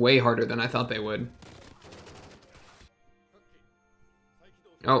counterattacked way harder than I thought they would.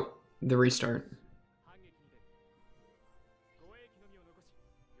 Oh, the restart.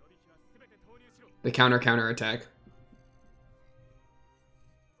 The counter attack.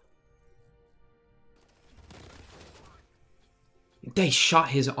 They shot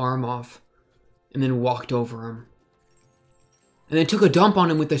his arm off and then walked over him. And then took a dump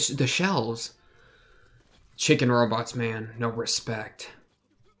on him with the shells. Chicken robots, man. No respect.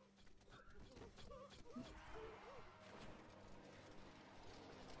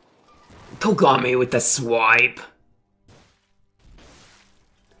 Kogami with the swipe.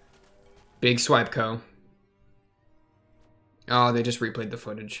 Big swipe, Ko. Oh, they just replayed the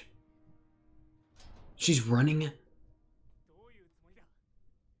footage. She's running.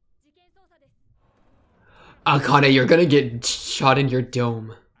 Akane, you're gonna get shot in your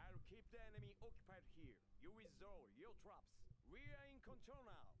dome.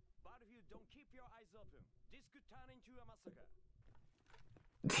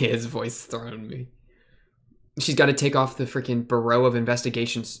 His voice throwing me. She's got to take off the freaking Bureau of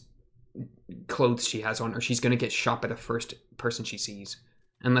Investigation's clothes she has on, or she's gonna get shot by the first person she sees.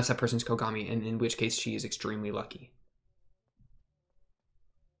 Unless that person's Kogami, and in which case she is extremely lucky.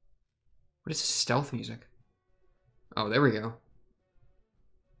 What is this stealth music? Oh, there we go.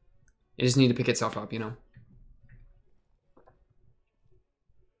 It just need to pick itself up, you know?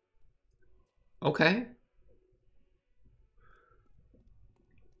 Okay.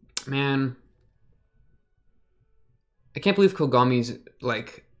 Man. I can't believe Kogami's,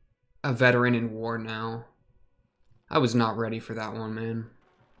 like, a veteran in war now. I was not ready for that one, man.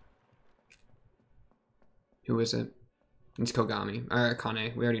 Who is it? It's Kogami. Or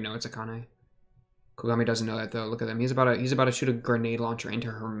Akane. We already know it's Akane. Kogami doesn't know that though. Look at him. He's about to shoot a grenade launcher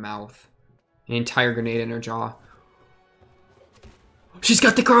into her mouth. An entire grenade in her jaw. She's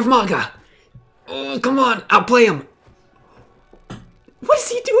got the Krav Maga! Oh, come on! Outplay him! What is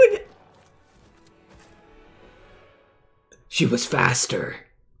he doing? She was faster.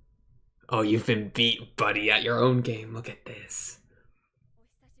 Oh, you've been beat, buddy, at your own game. Look at this.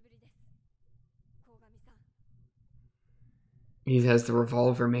 He has the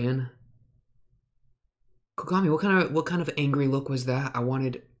revolver, man. Kogami, what kind of angry look was that? I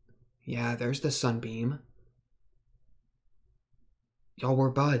wanted... Yeah, there's the sunbeam. Y'all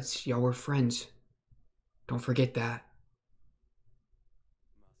were buds. Y'all were friends. Don't forget that.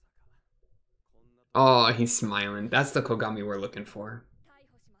 Oh, he's smiling. That's the Kogami we're looking for.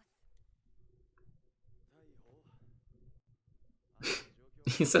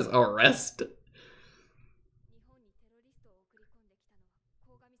 He says arrest.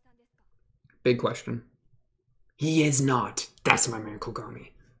 Big question. He is not. That's my man Kogami.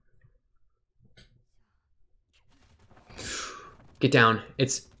 Get down.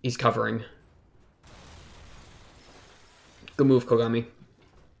 He's covering. Good move, Kogami.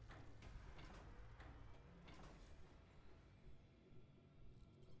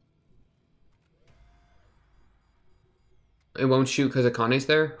 It won't shoot because Akane's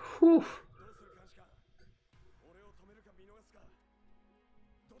there? Whew.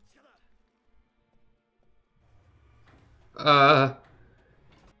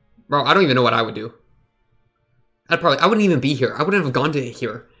 Bro, I don't even know what I would do. I wouldn't even be here. I wouldn't have gone to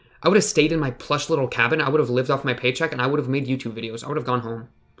here. I would have stayed in my plush little cabin. I would have lived off my paycheck and I would have made YouTube videos. I would have gone home.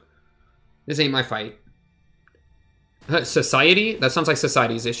 This ain't my fight. Society? That sounds like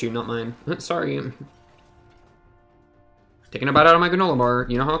society's issue, not mine. Sorry. Taking a bite out of my granola bar.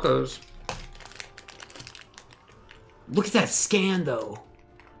 You know how it goes. Look at that scan, though.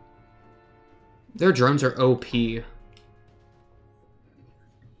 Their drones are OP.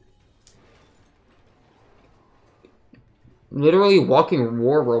 Literally walking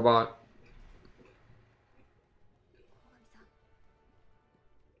war robot.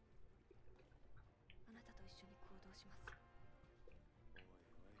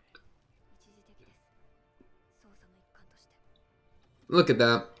 Look at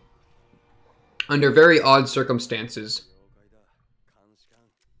that. Under very odd circumstances.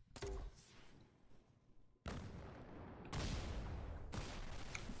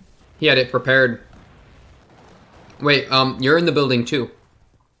 He had it prepared. Wait, you're in the building too.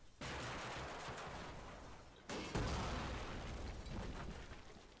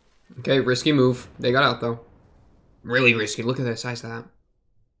 Okay, risky move. They got out though. Really risky. Look at the size of that.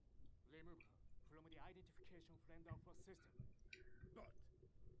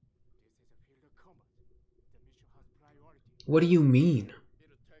 What do you mean?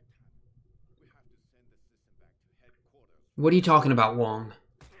 What are you talking about, Wong?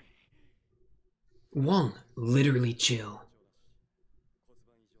 Wong, literally chill.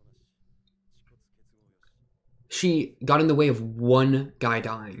 She got in the way of one guy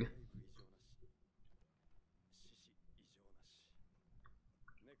dying.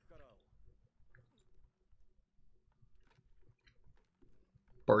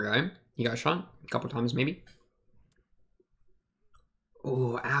 Poor guy. He got shot a couple times, maybe.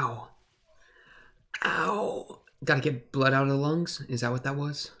 Oh, ow. Ow. Gotta get blood out of the lungs? Is that what that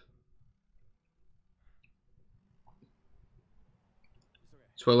was?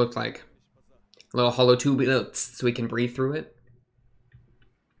 That's what it looked like. A little hollow tube so we can breathe through it.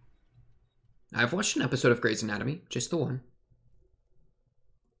 I've watched an episode of Grey's Anatomy. Just the one.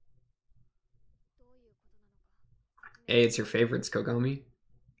 Hey, it's your favorites, Kogami.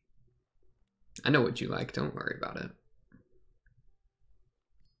 I know what you like. Don't worry about it.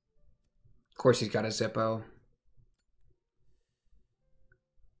 Of course he's got a Zippo.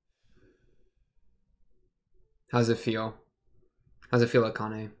 How's it feel? How's it feel,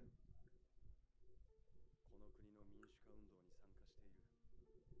 Akane?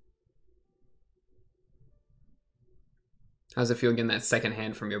 How's it feel getting that second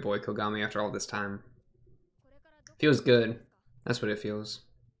hand from your boy Kogami after all this time? Feels good. That's what it feels.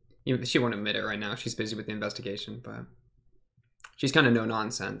 She won't admit it right now. She's busy with the investigation, but she's kind of no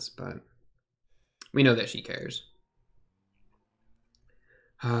nonsense, but we know that she cares.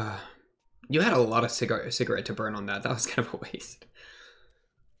 You had a lot of cigarette to burn on that. That was kind of a waste.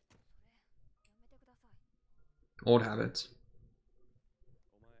 Old habits.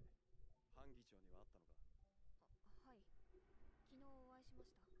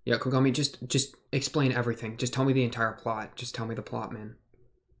 Yeah, Kogami, just explain everything. Just tell me the entire plot. Just tell me the plot, man.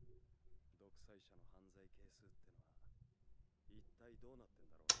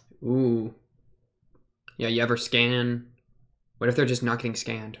 Ooh. Yeah, you ever scan? What if they're just not getting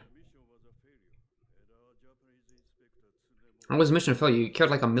scanned? How was the mission to fail? You killed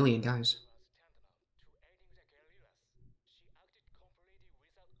like 1,000,000 guys.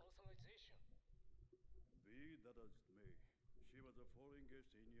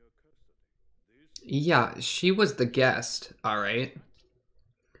 Yeah, she was the guest. All right.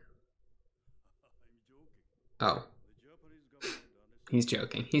 Oh. He's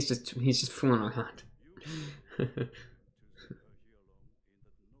joking. He's just fooling around.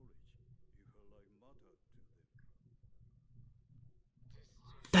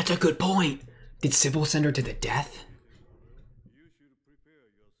 That's a good point. Did Sibyl send her to the death?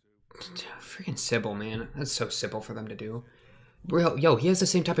 Freaking Sibyl, man. That's so Sibyl for them to do. Bro, yo, he has the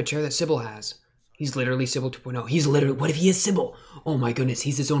same type of chair that Sibyl has. He's literally Sibyl 2.0. He's literally... What if he is Sibyl? Oh my goodness,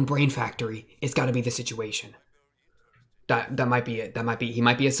 he's his own brain factory. It's got to be the situation. That might be it. That might be... He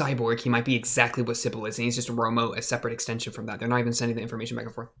might be a cyborg. He might be exactly what Sibyl is. And he's just a remote, a separate extension from that. They're not even sending the information back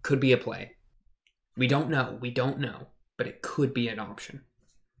and forth. Could be a play. We don't know. We don't know. But it could be an option.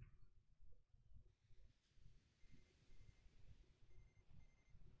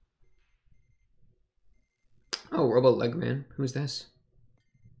 Oh, Robo Legman. Who's this?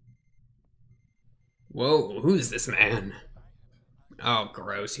 Whoa, who's this man? Oh,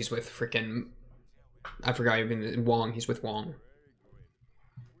 gross. He's with freaking... I forgot even Wong. He's with Wong.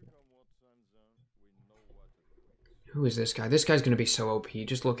 Who is this guy? This guy's gonna be so OP.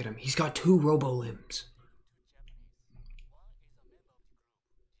 Just look at him. He's got 2 Robo limbs.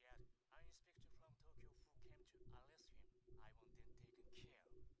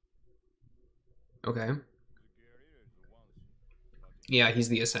 Okay. Yeah, he's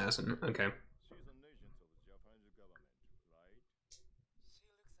the assassin. Okay.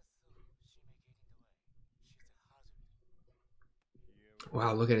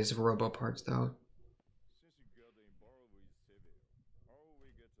 Wow, look at his robo parts, though.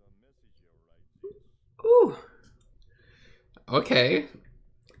 Ooh. Okay.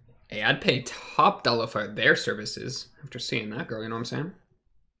 Hey, I'd pay top dollar for their services after seeing that girl, you know what I'm saying?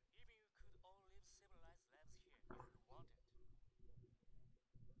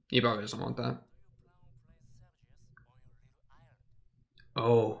 He probably doesn't want that.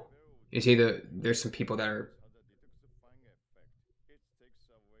 Oh. Is he the... There's some people that are...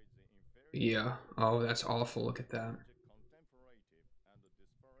 Yeah. Oh, that's awful. Look at that.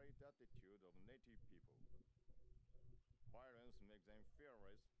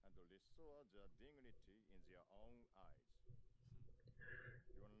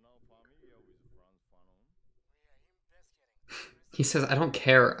 He says, I don't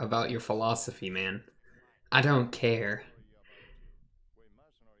care about your philosophy, man. I don't care.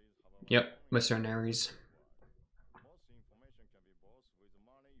 Yep, mercenaries.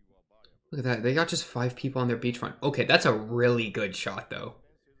 Look at that. They got just 5 people on their beachfront. Okay, that's a really good shot, though.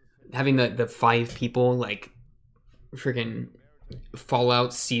 Having the 5 people, like, freaking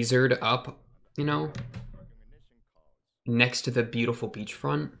Fallout Caesared up, you know? Next to the beautiful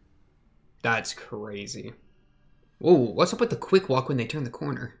beachfront. That's crazy. Whoa, what's up with the quick walk when they turn the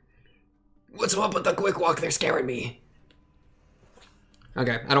corner? What's up with the quick walk? They're scaring me.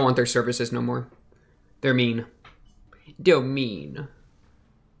 Okay, I don't want their services no more. They're mean. They're mean.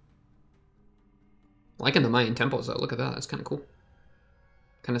 Liking the Mayan temples, though. Look at that. That's kind of cool.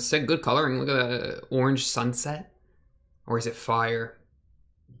 Kind of sick. Good coloring. Look at that orange sunset. Or is it fire?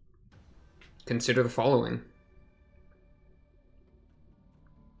 Consider the following.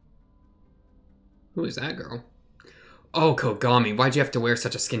 Who is that girl? Oh, Kogami. Why'd you have to wear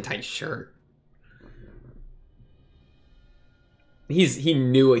such a skin-tight shirt? He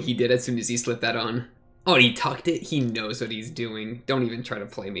knew what he did as soon as he slipped that on. Oh, and he tucked it? He knows what he's doing. Don't even try to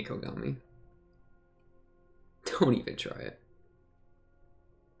play me, Kogami. Don't even try it.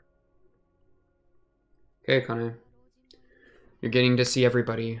 Okay, Akane. You're getting to see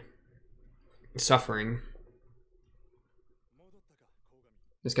everybody suffering.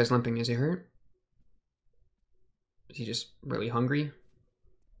 This guy's limping. Is he hurt? Is he just really hungry?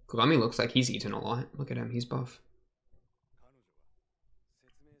 Kogami looks like he's eaten a lot. Look at him. He's buff.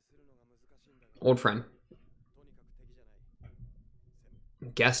 Old friend.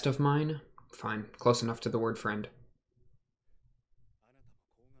 Guest of mine? Fine. Close enough to the word friend.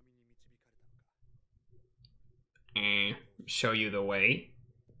 Show you the way.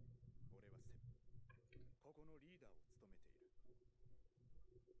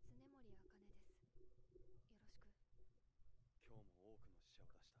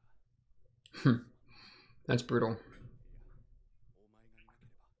 That's brutal.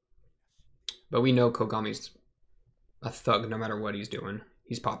 But we know Kogami's a thug no matter what he's doing.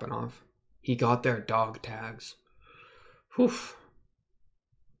 He's popping off. He got their dog tags. Whew.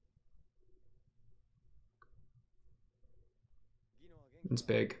 It's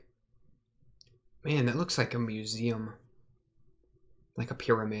big. Man, that looks like a museum. Like a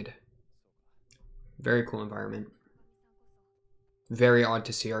pyramid. Very cool environment. Very odd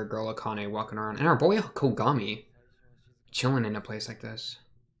to see our girl Akane walking around. And our boy Kogami chilling in a place like this.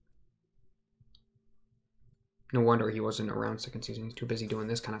 No wonder he wasn't around second season. He's too busy doing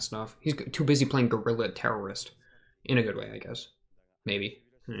this kind of stuff. He's too busy playing guerrilla terrorist. In a good way, I guess. Maybe.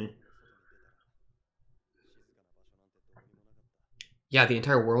 Yeah, the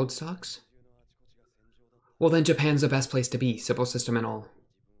entire world sucks? Well, then Japan's the best place to be. Sibyl system and all.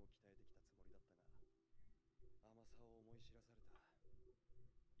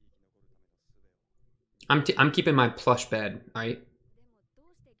 I'm keeping my plush bed, alright?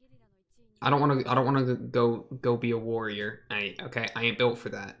 I don't want to go be a warrior. Okay, I ain't built for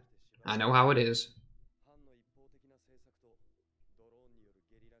that. I know how it is.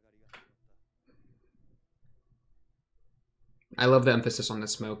 I love the emphasis on the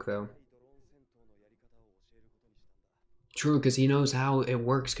smoke, though. True, because he knows how it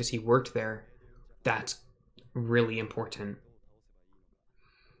works, because he worked there. That's really important.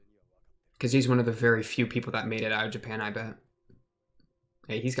 Because he's one of the very few people that made it out of Japan, I bet.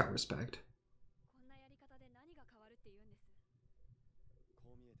 Hey, he's got respect.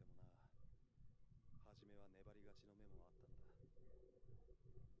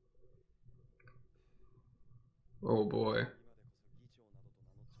 Oh boy.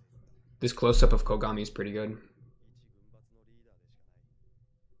 This close-up of Kogami is pretty good.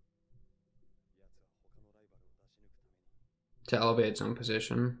 To elevate its own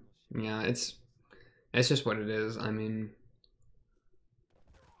position. Yeah, it's just what it is. I mean...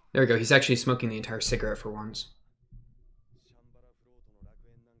 There we go. He's actually smoking the entire cigarette for once.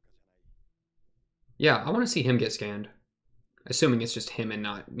 Yeah, I want to see him get scanned. Assuming it's just him and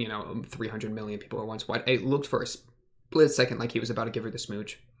not, 300 million people at once. It looked for a split second like he was about to give her the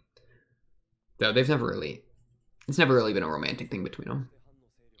smooch. Though it's never really been a romantic thing between them.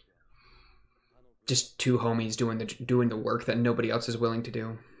 Just two homies doing the work that nobody else is willing to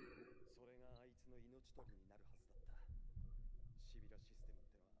do.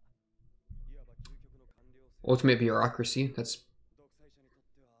 Ultimate bureaucracy. It's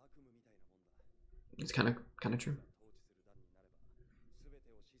kind of true.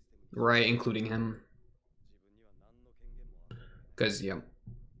 Right, including him. Because, yeah.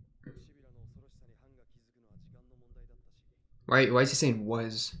 Right, why is he saying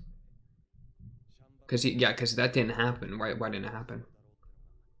was? Because that didn't happen. Why didn't it happen?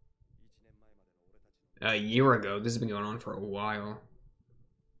 A year ago. This has been going on for a while.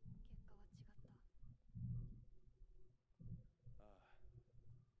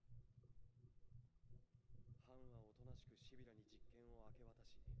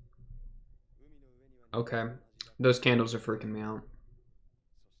 Okay. Those candles are freaking me out.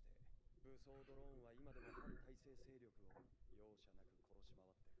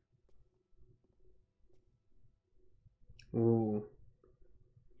 Ooh.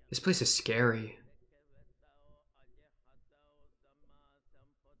 This place is scary.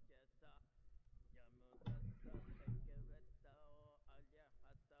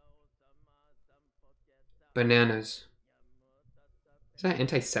 Bananas. Is that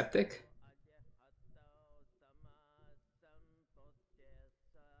antiseptic?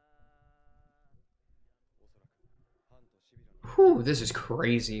 Whew, this is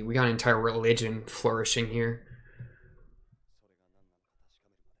crazy. We got an entire religion flourishing here.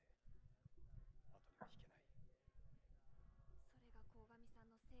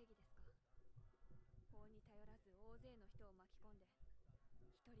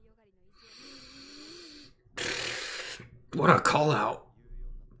 What a call out.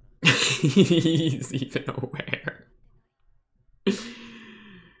 He's even aware.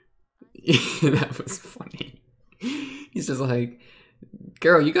 That was funny. He's just like,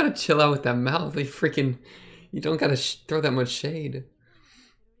 girl, you gotta chill out with that mouth. You don't gotta throw that much shade.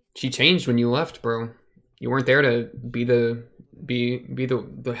 She changed when you left, bro. You weren't there to be the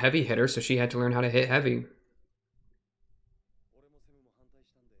heavy hitter, so she had to learn how to hit heavy.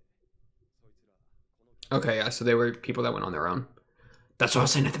 Okay, yeah, so they were people that went on their own. That's what I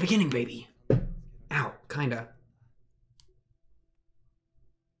was saying at the beginning, baby. Ow, kinda.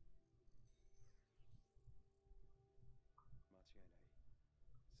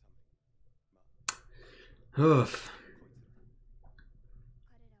 Oof.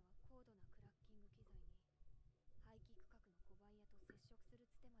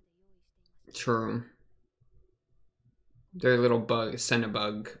 True. Their little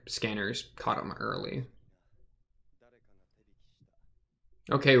Cinebug scanners caught them early.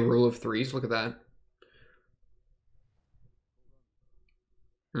 Okay, rule of threes. Look at that.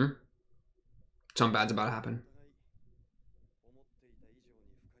 Hmm? Something bad's about to happen.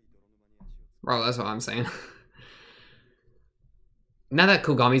 Bro, that's what I'm saying. Now that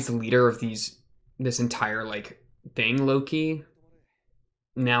Kogami's the leader of this entire, like, thing, low-key,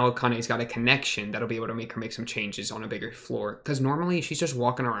 now Akane's got a connection that'll be able to make her make some changes on a bigger floor. Because normally she's just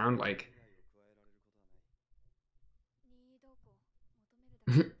walking around like...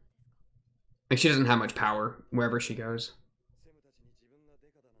 like she doesn't have much power wherever she goes.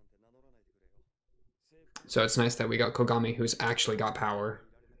 So it's nice that we got Kogami who's actually got power.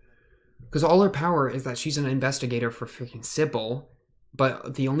 Because all her power is that she's an investigator for freaking Sibyl.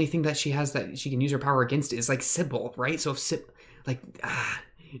 But the only thing that she has that she can use her power against is like Sibyl, right? So if Sibyl... like...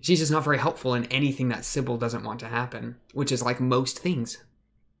 she's just not very helpful in anything that Sibyl doesn't want to happen. Which is like most things.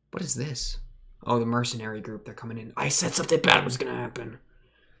 What is this? Oh, the mercenary group. They're coming in. I said something bad was going to happen.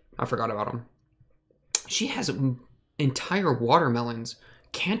 I forgot about them. She has entire watermelons.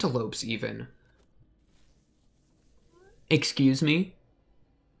 Cantaloupes, even. Excuse me?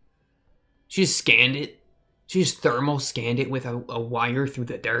 She just scanned it. She just thermal scanned it with a wire through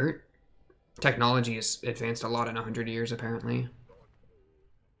the dirt. Technology has advanced a lot in 100 years, apparently.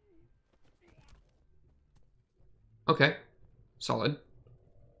 Okay. Solid.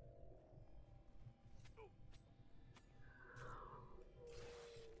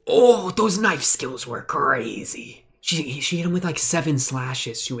 Oh, those knife skills were crazy. She hit him with like 7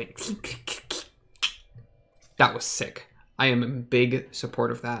 slashes. She went... that was sick. I am in big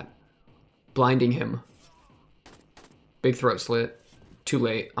support of that. Blinding him. Big throat slit. Too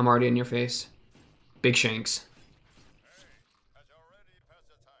late. I'm already in your face. Big shanks.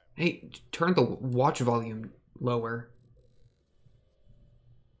 Hey, turn the watch volume lower.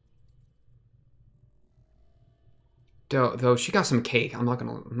 Though she got some cake. I'm not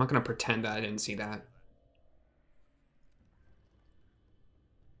gonna pretend that I didn't see that.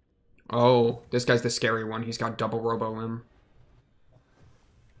 Oh, this guy's the scary one. He's got double robo limb.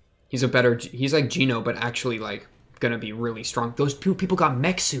 He's like Gino, but actually like gonna be really strong. Those people got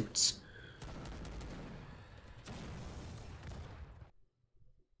mech suits.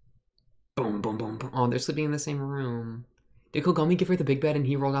 Boom, boom, boom, boom. Oh, they're sleeping in the same room. Did Kogami give her the big bed and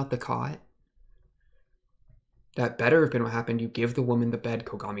he rolled out the cot? That better have been what happened. You give the woman the bed,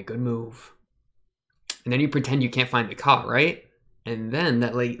 Kogami. Good move. And then you pretend you can't find the cot, right? And then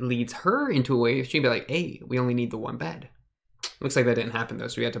that leads her into a way. She'd be like, hey, we only need the one bed. Looks like that didn't happen, though,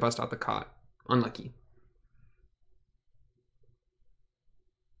 so we had to bust out the cot. Unlucky.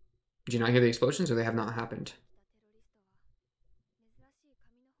 Did you not hear the explosions, or they have not happened?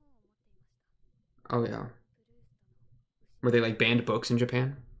 Oh, yeah. Were they, like, banned books in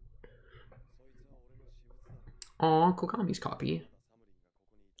Japan? Aw, Kogami's copy.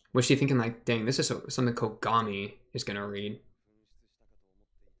 Was she thinking, like, dang, this is something Kogami is gonna read?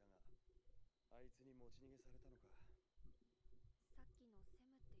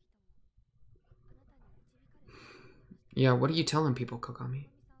 Yeah, what are you telling people, Kogami?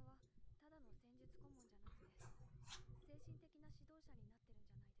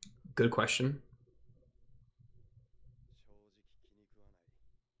 Good question.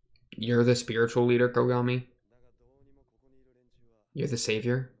 You're the spiritual leader, Kogami? You're the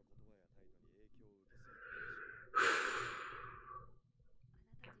savior?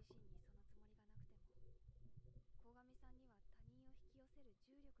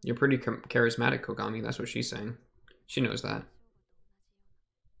 You're pretty charismatic, Kogami. That's what she's saying. She knows that.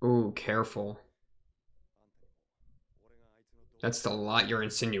 Ooh, careful. That's the lot you're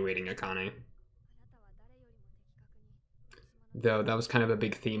insinuating, Akane. Though, that was kind of a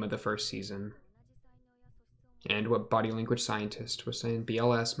big theme of the first season. And what body language scientist was saying.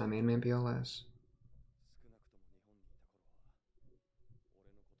 BLS, my main man BLS.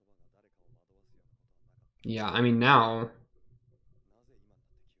 Yeah, I mean, now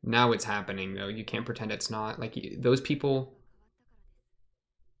it's happening, though. You can't pretend it's not. Like, those people...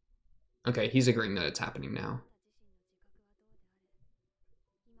 Okay, he's agreeing that it's happening now.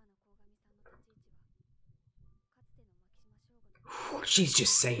 She's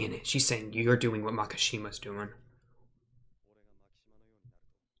just saying it. She's saying you're doing what Makishima's doing.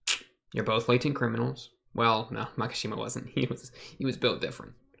 You're both latent criminals. Well, no, Makishima wasn't. He was built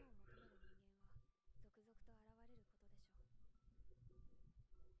different.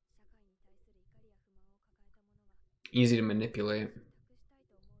 Easy to manipulate.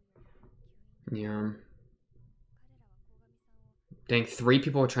 Yeah. Dang, 3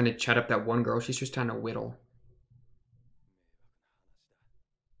 people are trying to chat up that one girl. She's just trying to whittle.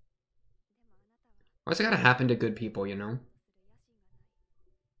 Why's it gotta happen to good people, you know?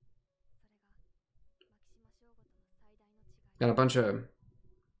 Got a bunch of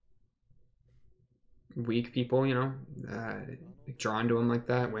weak people, you know, drawn to him like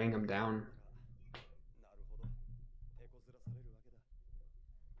that, weighing him down.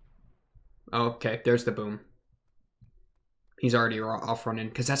 Oh, okay, there's the boom. He's already off running,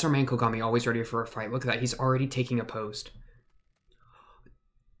 because that's our man Kogami, always ready for a fight. Look at that, he's already taking a post.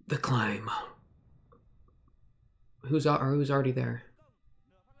 The climb. Who's already there?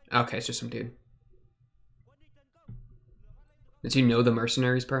 Okay, it's just some dude. Does he know the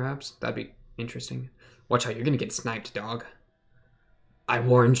mercenaries, perhaps? That'd be interesting. Watch out, you're gonna get sniped, dog. I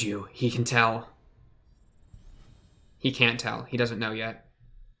warned you. He can tell. He can't tell. He doesn't know yet.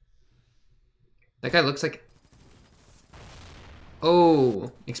 That guy looks like...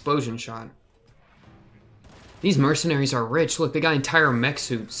 Oh, explosion shot. These mercenaries are rich. Look, they got entire mech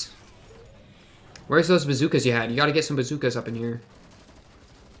suits. Where's those bazookas you had? You gotta get some bazookas up in here.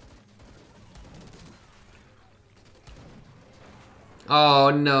 Oh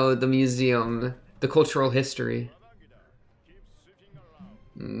no, the museum. The cultural history.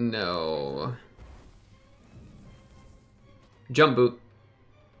 No. Jump boot.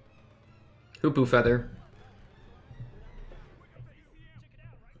 Hoopoo feather.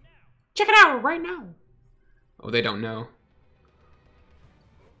 Check it out right now. Oh, they don't know.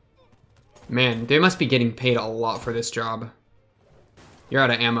 Man, they must be getting paid a lot for this job. You're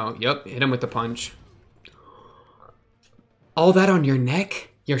out of ammo. Yep, hit him with the punch. All that on your neck?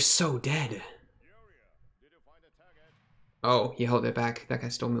 You're so dead. Oh, he held it back. That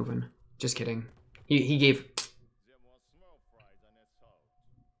guy's still moving. Just kidding. He gave...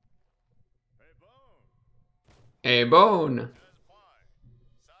 A bone!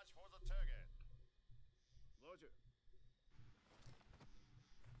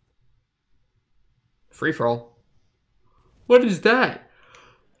 Free for all. What is that?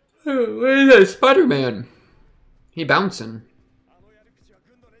 What is that? Spider-Man. He bouncing.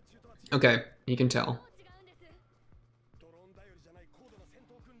 Okay, you can tell.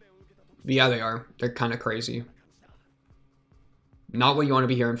 Yeah, they are. They're kind of crazy. Not what you want to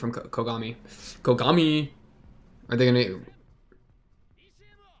be hearing from Kogami. Kogami! Are they gonna...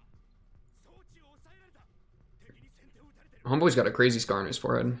 Homeboy's got a crazy scar on his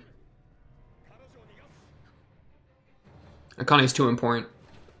forehead. Akane's too important.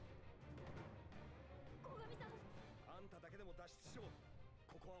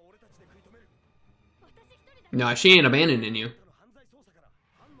 Nah, she ain't abandoning you.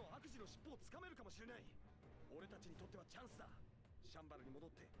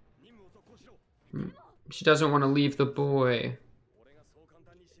 She doesn't want to leave the boy.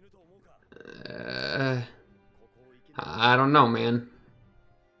 I don't know, man.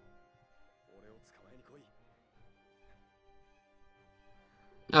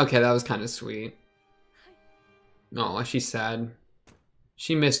 Okay, that was kind of sweet. Oh, she's sad.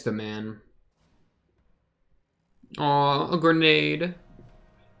 She missed the man. Aw, a grenade.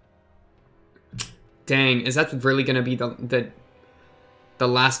 Dang, is that really gonna be the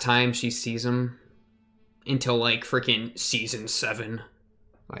last time she sees him? Until, like, freaking season 7.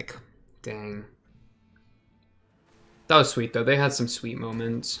 Like, dang. That was sweet, though. They had some sweet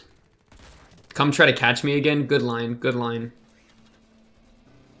moments. Come try to catch me again? Good line, good line.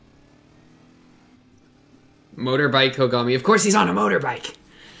 Motorbike Kogami. Of course he's on a motorbike!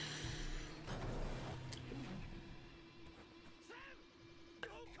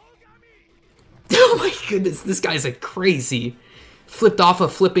 Oh my goodness, this guy's like crazy. Flipped off a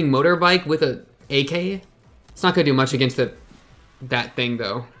flipping motorbike with a AK? It's not gonna do much against that thing,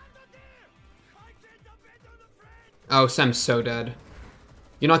 though. Oh, Sam's so dead.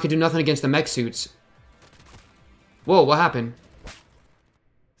 You know, I could do nothing against the mech suits. Whoa, what happened?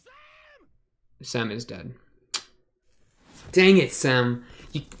 Sam is dead. Dang it, Sam.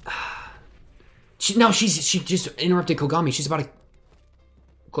 You... she just interrupted Kogami. She's about to...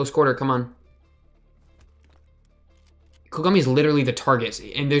 Close quarter, come on. Kogami is literally the target,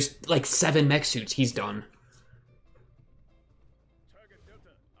 and there's like 7 mech suits. He's done.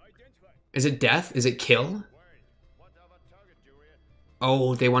 Is it death? Is it kill?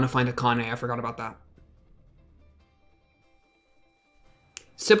 Oh, they want to find Akane. I forgot about that.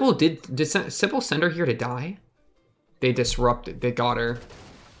 Sibyl, did Sibyl send her here to die? They disrupted. They got her.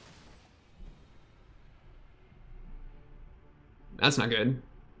 That's not good.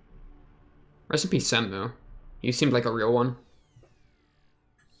 Rest in peace, Sem, though. You seemed like a real one.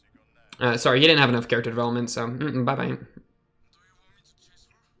 Sorry, he didn't have enough character development, so bye-bye.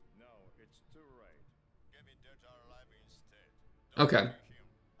 Okay.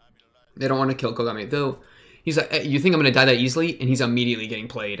 They don't want to kill Kogami, though. He's like, hey, you think I'm gonna die that easily? And he's immediately getting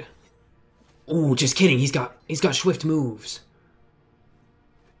played. Oh, just kidding. He's got swift moves.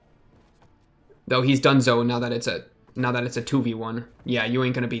 Though he's done so now that it's a 2v1. Yeah, you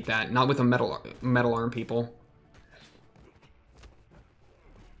ain't gonna beat that. Not with a metal arm, people.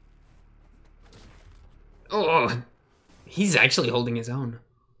 Oh, he's actually holding his own.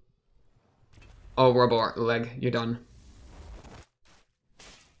 Oh, robo leg, you're done.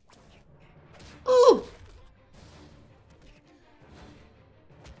 Ooh.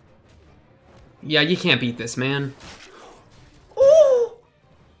 Yeah, you can't beat this, man. Ooh.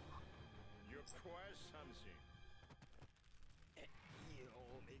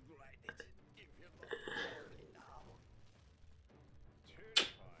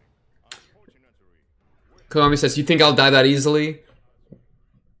 Konami says, "You think I'll die that easily?"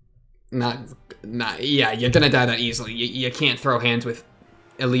 Not, yeah, you're gonna die that easily. You can't throw hands with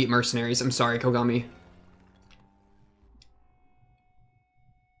elite mercenaries. I'm sorry, Kogami.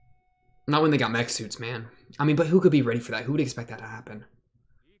 Not when they got mech suits, man. I mean, but who could be ready for that? Who would expect that to happen?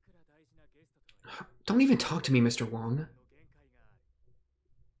 Don't even talk to me, Mr. Wong.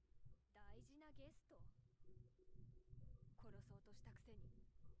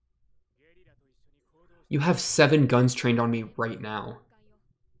 You have 7 guns trained on me right now.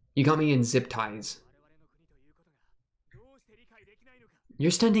 You got me in zip ties.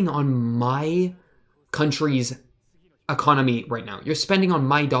 You're standing on my country's economy right now. You're spending on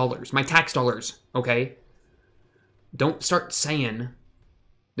my dollars, my tax dollars, okay? Don't start saying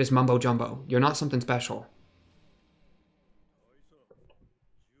this mumbo jumbo. You're not something special.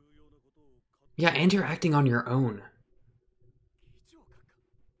 Yeah, and you're acting on your own.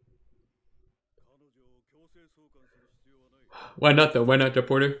 Why not though? Why not,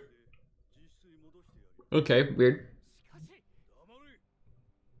 Reporter? Okay, weird.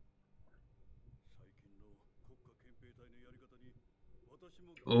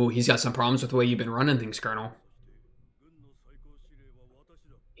 Oh, he's got some problems with the way you've been running things, Colonel.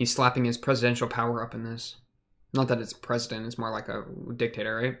 He's slapping his presidential power up in this. Not that it's president, it's more like a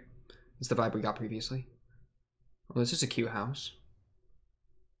dictator, right? It's the vibe we got previously. Oh, this is a cute house.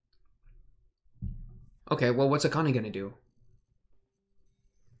 Okay, well, what's Akane gonna do?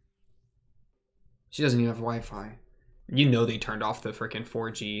 She doesn't even have Wi-Fi. You know they turned off the freaking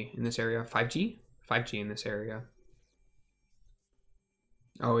 4G in this area. 5G? 5G in this area.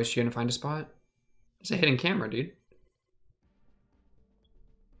 Oh, is she gonna find a spot? It's a hidden camera, dude.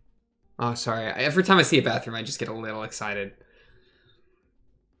 Oh, sorry. Every time I see a bathroom, I just get a little excited.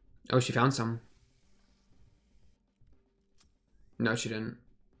 Oh, she found some. No, she didn't.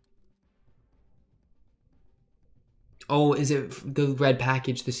 Oh, is it the red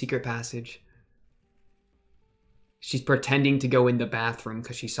package, the secret passage? She's pretending to go in the bathroom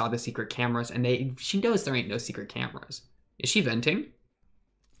because she saw the secret cameras, and she knows there ain't no secret cameras. Is she venting?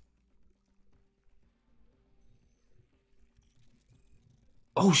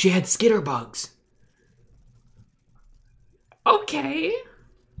 Oh, she had skitter bugs. Okay.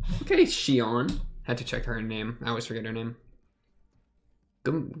 Okay, Shion. Had to check her name. I always forget her name.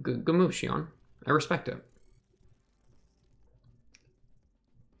 Good move, Shion. I respect it.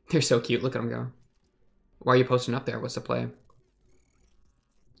 They're so cute. Look at them go. Why are you posting up there? What's the play?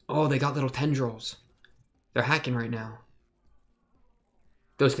 Oh, they got little tendrils. They're hacking right now.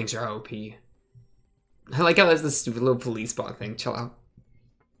 Those things are OP. I like how that's the stupid little police bot thing. Chill out.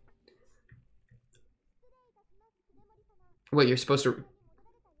 Wait, you're supposed to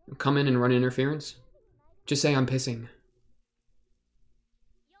come in and run interference? Just say I'm pissing.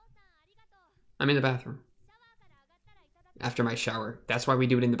 I'm in the bathroom. After my shower. That's why we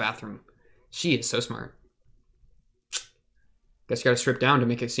do it in the bathroom. She is so smart. Guess you gotta strip down to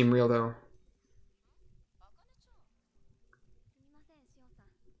make it seem real, though.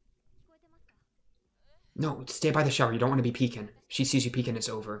 No, stay by the shower. You don't want to be peeking. If she sees you peeking, it's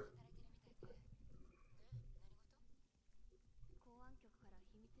over.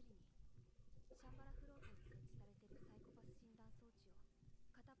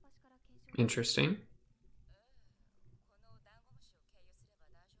 Interesting.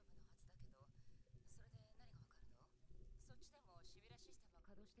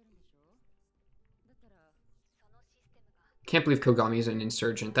 Can't believe Kogami is an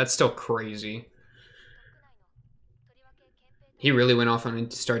insurgent. That's still crazy. He really went off on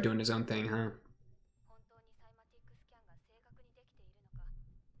it to start doing his own thing, huh?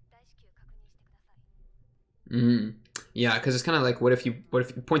 Yeah, because it's kind of like, what if you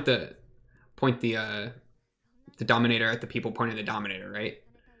point the Dominator at the people pointing the Dominator, right?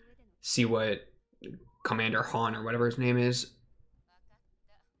 See what Commander Han or whatever his name is.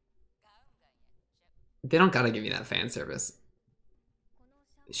 They don't gotta give you that fan service.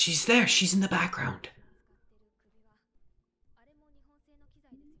 She's there. She's in the background.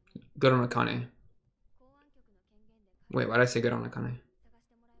 Good on Akane. Wait, why did I say good on Akane?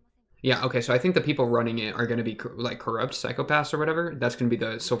 Yeah, okay, so I think the people running it are going to be, like, corrupt psychopaths or whatever. That's going to be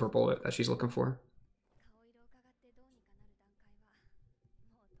the silver bullet that she's looking for.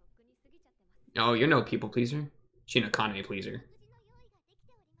 Oh, you're no people pleaser. She's an Akane pleaser.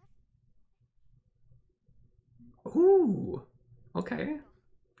 Ooh, okay.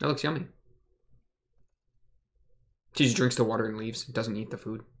 That looks yummy. She just drinks the water and leaves. Doesn't eat the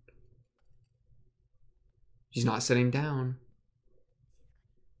food. She's not sitting down.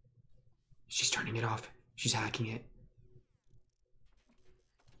 She's turning it off. She's hacking it.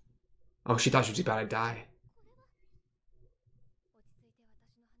 Oh, she thought she was about to die.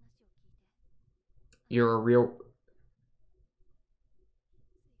 You're a real...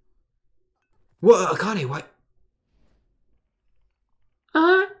 Whoa, Akane, what?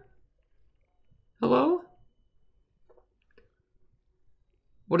 Hello?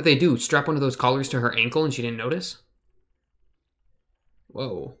 What did they do? Strap one of those collars to her ankle and she didn't notice?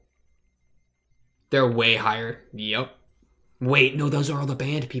 Whoa. They're way higher. Yep. Wait, no, those are all the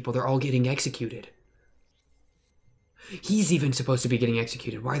band people. They're all getting executed. He's even supposed to be getting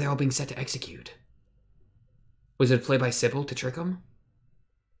executed. Why are they all being set to execute? Was it a play by Sibyl to trick him?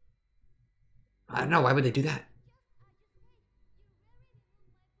 I don't know. Why would they do that?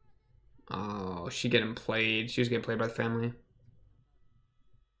 Oh, she getting played. She was getting played by the family.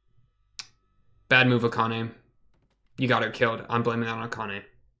 Bad move, Akane. You got her killed. I'm blaming that on Akane.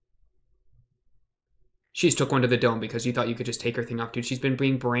 She just took one to the dome because you thought you could just take her thing off, dude. She's been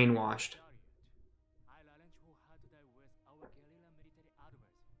being brainwashed.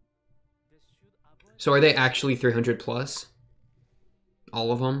 So are they actually 300 plus?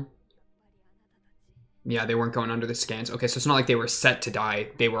 All of them? Yeah, they weren't going under the scans. Okay, so it's not like they were set to die.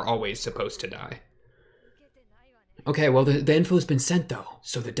 They were always supposed to die. Okay, well, the info's been sent, though.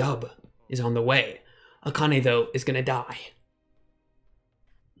 So the dub is on the way. Akane, though, is gonna die.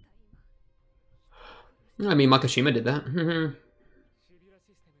 I mean, Makishima did that.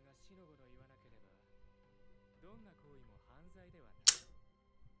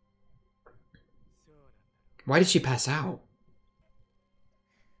 Why did she pass out?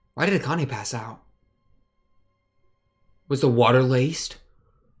 Why did Akane pass out? Was the water laced?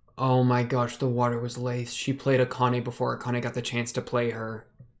 Oh my gosh, the water was laced. She played Akane before Akane got the chance to play her.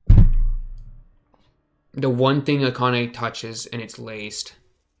 The one thing Akane touches and it's laced.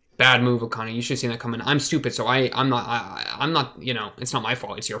 Bad move, Akane. You should have seen that coming. I'm stupid, so I'm not, you know, it's not my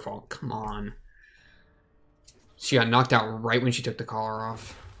fault. It's your fault. Come on. She got knocked out right when she took the collar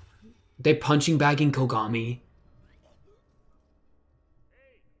off. They punching bagging Kogami.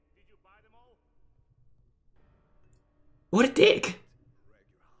 What a dick.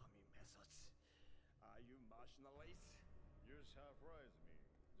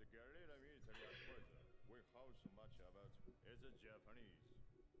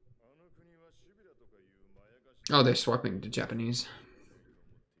 Oh, they're swapping to Japanese.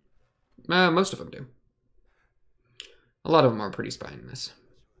 Most of them do. A lot of them are pretty spy in this.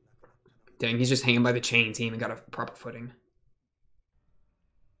 Dang, he's just hanging by the chains. He even got a proper footing.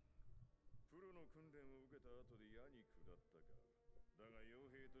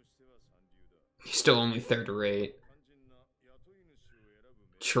 He's still only third rate.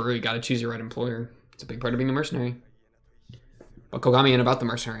 True, you gotta choose your right employer. It's a big part of being a mercenary. But Kogami ain't about the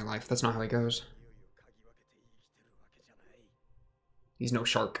mercenary life. That's not how he goes. He's no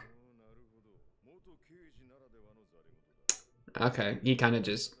shark. Okay, he kind of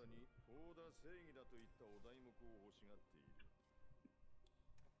just...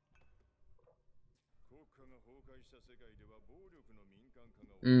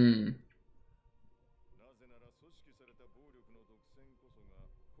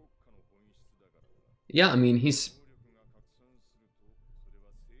 Yeah, I mean, he's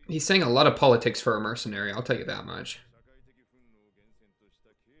saying a lot of politics for a mercenary, I'll tell you that much.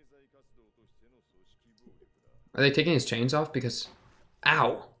 Are they taking his chains off? Because...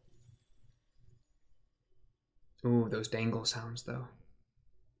 Ow! Ooh, those dangle sounds, though.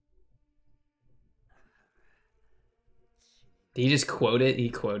 Did he just quote it? He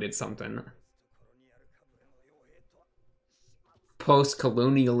quoted something.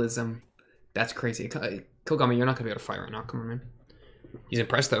 Post-colonialism. That's crazy. Kogami, you're not gonna be able to fight right now. Come on, man. He's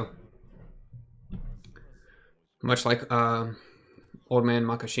impressed, though. Much like old man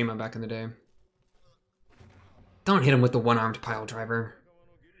Makishima back in the day. Don't hit him with the one-armed pile driver.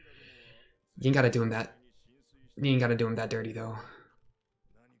 You ain't gotta do him that. You ain't gotta do him that dirty, though.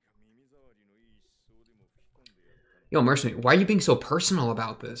 Yo, mercenary, why are you being so personal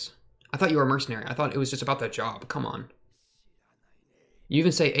about this? I thought you were a mercenary. I thought it was just about that job. Come on. You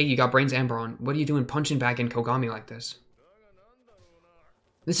even say, hey, you got brains and brawn. What are you doing punching back in Kogami like this?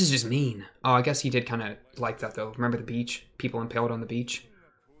 This is just mean. Oh, I guess he did kind of like that, though. Remember the beach? People impaled on the beach?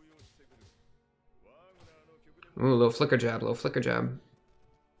 Ooh, little flicker jab, little flicker jab.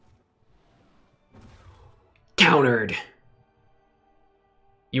 Countered!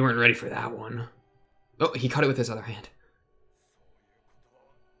 You weren't ready for that one. Oh, he caught it with his other hand.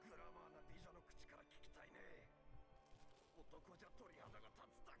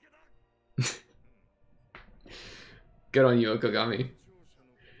 Good on you, Okogami.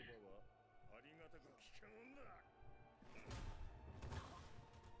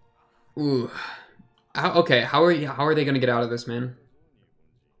 Ooh. Okay, how are they gonna get out of this, man?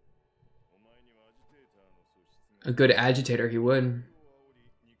 A good agitator, he would.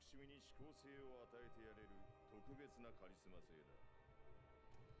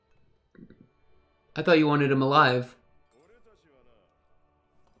 I thought you wanted him alive.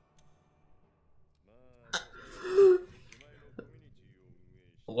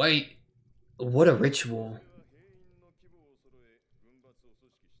 Wait, what a ritual.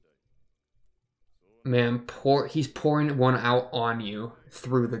 Man, he's pouring one out on you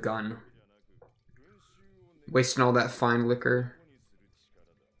through the gun. Wasting all that fine liquor.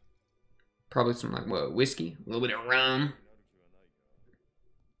 Probably some, like, what, whiskey? A little bit of rum.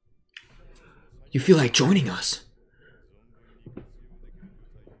 You feel like joining us?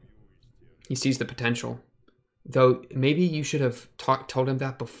 He sees the potential. Though, maybe you should have told him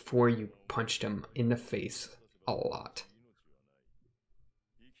that before you punched him in the face a lot.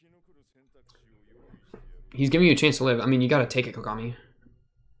 He's giving you a chance to live. I mean, you gotta take it, Kogami.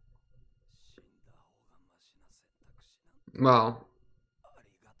 Well,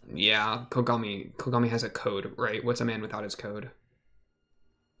 yeah, Kogami has a code, right? What's a man without his code?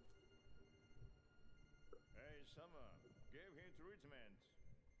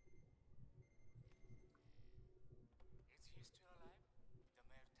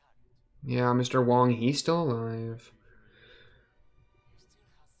 Yeah, Mr. Wong, he's still alive.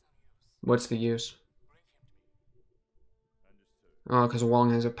 What's the use? Oh, because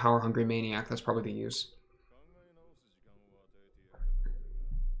Wong has a power-hungry maniac. That's probably the use.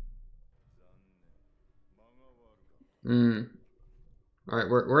 Alright,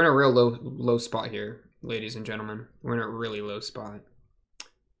 we're in a real low spot here, ladies and gentlemen. We're in a really low spot.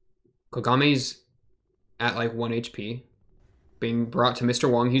 Kogami's at like 1 HP. Being brought to Mr.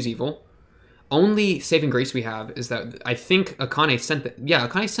 Wong, who's evil. Only saving grace we have is that I think Akane sent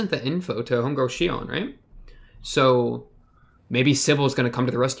the info to homegirl Shion, right? So maybe Sibyl's going to come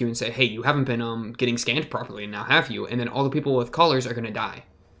to the rescue and say, hey, you haven't been getting scanned properly, now have you? And then all the people with collars are going to die.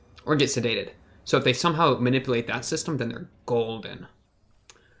 Or get sedated. So if they somehow manipulate that system, then they're golden.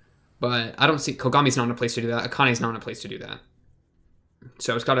 But I don't see... Kogami's not in a place to do that. Akane's not in a place to do that.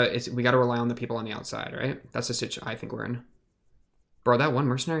 So we gotta rely on the people on the outside, right? That's the situation I think we're in. Bro, that one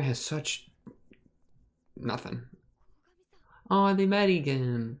mercenary has such... nothing. Oh, they met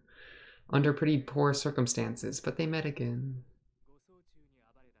again. Under pretty poor circumstances, but they met again.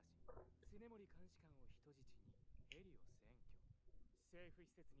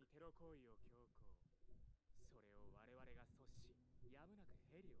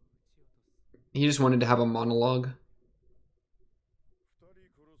 He just wanted to have a monologue.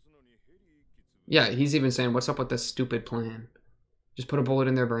 Yeah, he's even saying, what's up with this stupid plan? Just put a bullet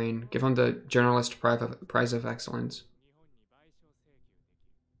in their brain. Give them the journalist prize of excellence.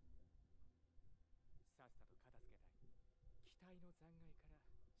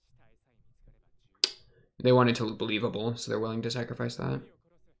 They want it to look believable, so they're willing to sacrifice that.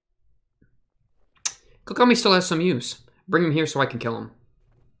 Kogami still has some use. Bring him here so I can kill him.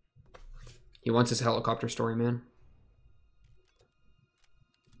 He wants his helicopter story, man.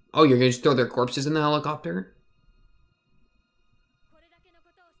 Oh, you're gonna just throw their corpses in the helicopter?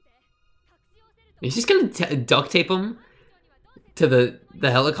 He's just gonna duct tape them to the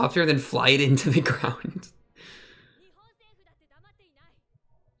helicopter and then fly it into the ground.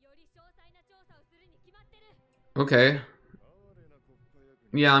 Okay.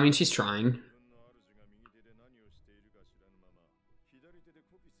 Yeah, I mean, she's trying.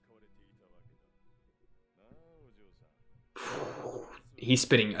 He's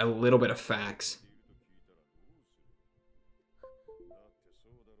spitting a little bit of facts.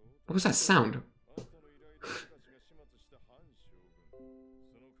 What was that sound?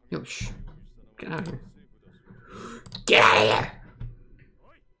 Yo, shh. Get out of here. Get out of here!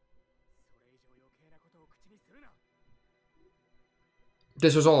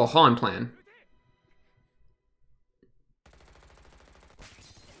 This was all a Han plan.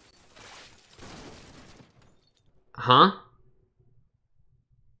 Huh?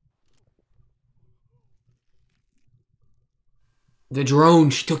 The drone.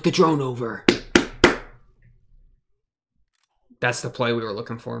 She took the drone over. That's the play we were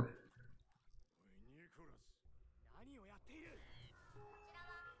looking for.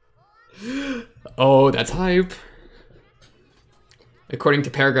 Oh, that's hype. According to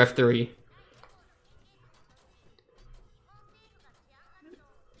paragraph 3.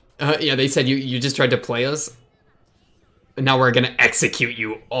 Yeah, they said you just tried to play us. And now we're gonna execute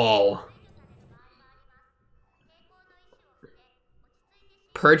you all.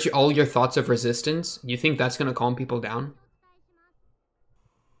 Purge all your thoughts of resistance. You think that's gonna calm people down?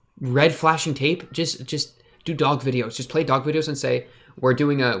 Red flashing tape? Just do dog videos. Just play dog videos and say we're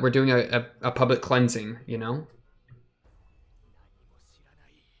doing a public cleansing, you know?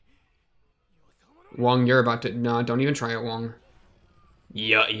 Wong, you're about to... No, don't even try it, Wong.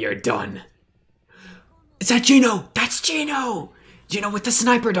 Yeah, you're done. Is that Gino? That's Gino! Gino with the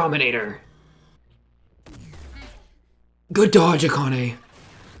sniper dominator. Good dodge, Akane.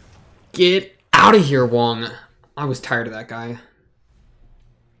 Get out of here, Wong. I was tired of that guy.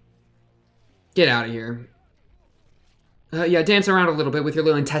 Get out of here. Yeah, dance around a little bit with your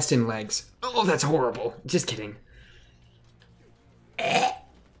little intestine legs. Oh, that's horrible. Just kidding.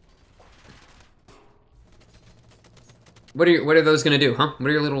 What are those gonna do, huh? What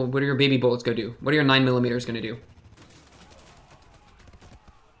are your baby bullets gonna do? What are your 9mm gonna do?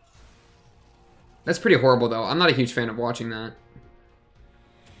 That's pretty horrible, though. I'm not a huge fan of watching that.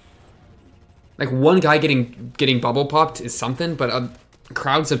 Like, one guy getting bubble popped is something, but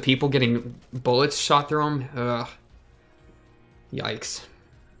crowds of people getting bullets shot through them, ugh. Yikes.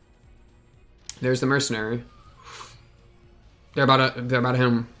 There's the mercenary. They're about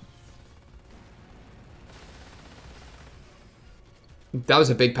him. That was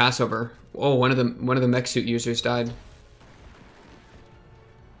a big Passover. Oh, one of the mech suit users died.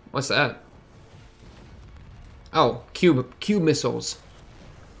 What's that? Oh, cube missiles.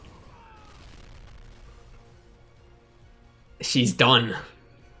 She's done.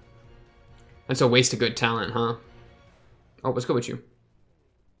 That's a waste of good talent, huh? Oh, let's go with you.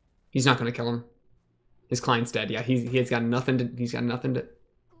 He's not gonna kill him. His client's dead. Yeah, he's got nothing to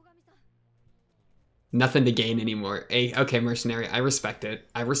nothing to gain anymore. Hey, okay, mercenary. I respect it.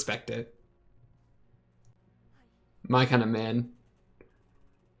 I respect it. My kind of man.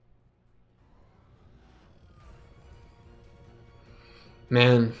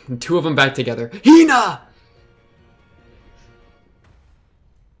 Man, two of them back together. Hina!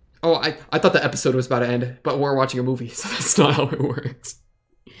 Oh, I thought the episode was about to end, but we're watching a movie, so that's not how it works.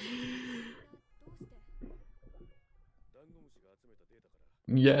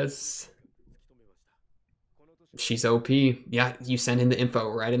 Yes. She's OP. Yeah, you send in the info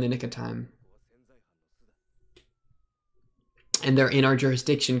right in the nick of time. And they're in our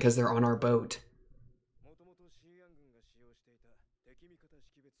jurisdiction because they're on our boat.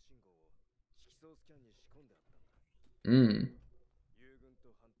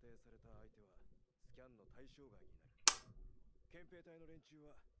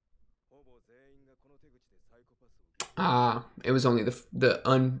 Ah, it was only the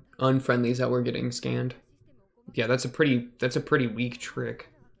unfriendlies that were getting scanned. Yeah, that's a pretty weak trick.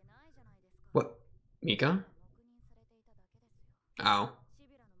 What? Mika? Oh.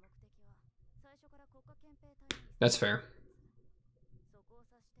 That's fair.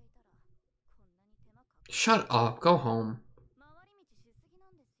 Shut up, go home.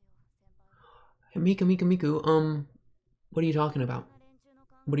 Hey, Miku, what are you talking about?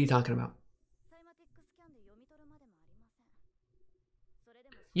 What are you talking about?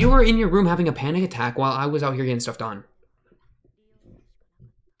 You were in your room having a panic attack while I was out here getting stuff done.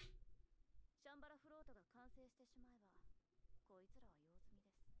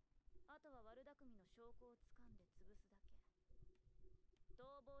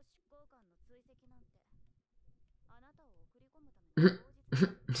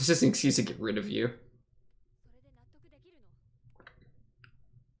 It's just an excuse to get rid of you.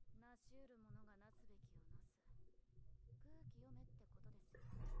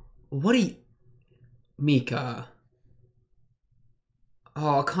 What are you... Mika.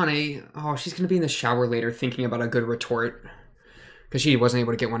 Oh, Akane. Oh, she's gonna be in the shower later thinking about a good retort. Because she wasn't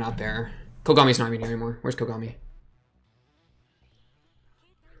able to get one out there. Kogami's not even here anymore. Where's Kogami?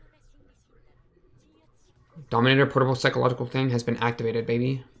 Dominator portable psychological thing has been activated,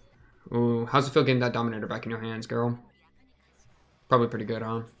 baby. Ooh, how's it feel getting that Dominator back in your hands, girl? Probably pretty good,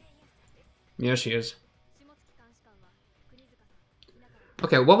 huh? Yeah, she is.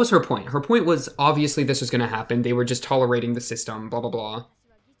 Okay, what was her point? Her point was, obviously this was going to happen. They were just tolerating the system, blah, blah, blah.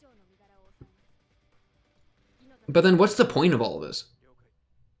 But then what's the point of all of this?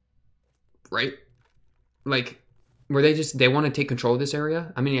 Right? Like, Were they want to take control of this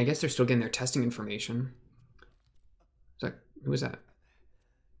area? I mean, I guess they're still getting their testing information. Who was that?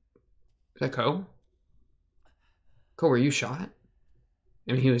 Is that Ko? Ko, were you shot?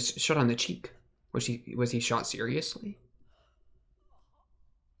 I mean, he was shot on the cheek. Was he shot seriously?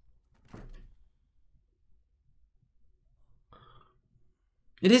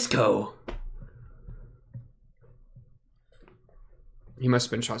 It is Ko. He must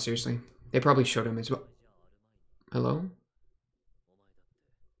have been shot seriously. They probably showed him as well. Hello?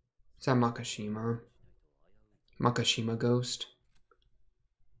 Is that Makashima? Makashima ghost?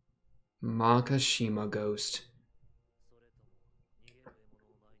 Makashima ghost.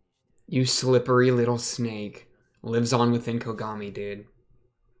 You slippery little snake. Lives on within Kogami, dude.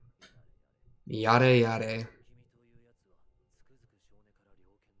 Yada yada.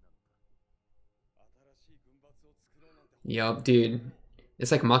 Yup, dude.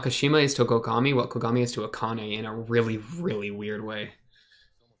 It's like Makashima is to Kogami what Kogami is to Akane in a really, really weird way.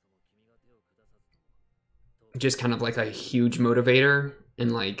 Just kind of like a huge motivator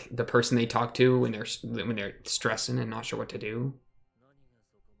and like the person they talk to when they're stressing and not sure what to do.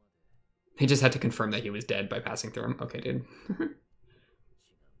 He just had to confirm that he was dead by passing through him. Okay, dude.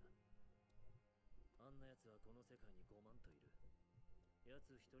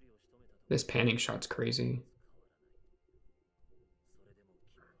 This panning shot's crazy.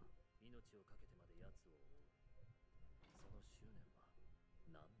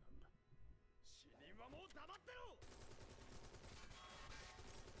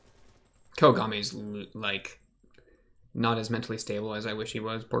 Kogami's like not as mentally stable as I wish he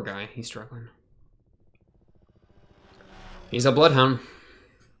was. Poor guy, he's struggling. He's a bloodhound.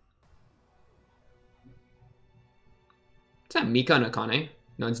 Is that Mika and Akane?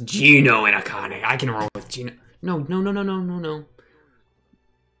 No, it's Gino and Akane. I can roll with Gino. No.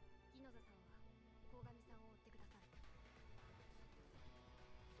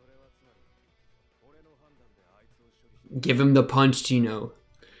 Give him the punch, Gino.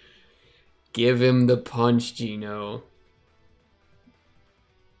 Give him the punch, Gino.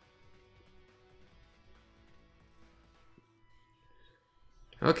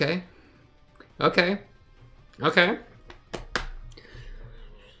 Okay.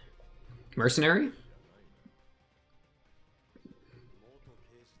 Mercenary?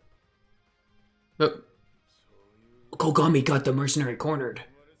 Oh. Kogami got the mercenary cornered.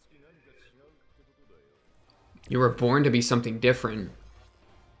 You were born to be something different.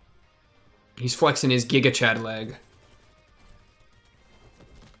 He's flexing his Giga Chad leg.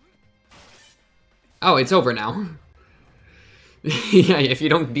 Oh, it's over now. Yeah, if you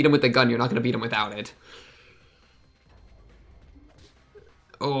don't beat him with the gun, you're not going to beat him without it.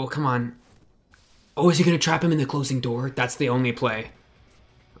 Oh, come on. Oh, is he going to trap him in the closing door? That's the only play.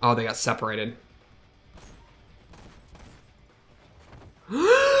 Oh, they got separated.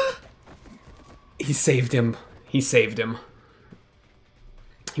 He saved him. He saved him.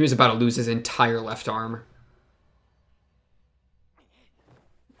 He was about to lose his entire left arm.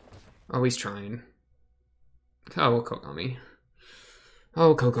 Oh, he's trying. Oh, Kogami.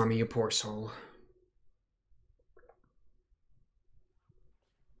 Oh, Kogami, you poor soul.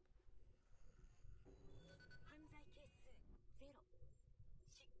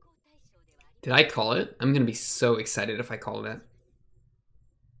 Did I call it? I'm gonna be so excited if I called it.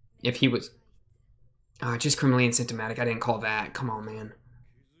 If he was... Ah, just criminally asymptomatic. I didn't call that. Come on, man.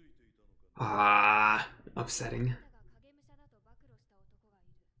 Ah, upsetting.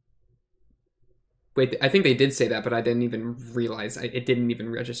 Wait, I think they did say that, but I didn't even realize. It didn't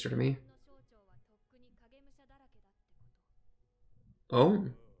even register to me. Oh.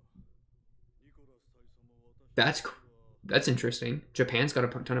 That's interesting. Japan's got a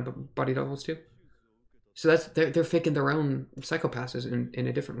ton of body doubles too. So they're faking their own psychopaths in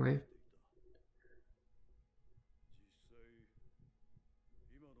a different way.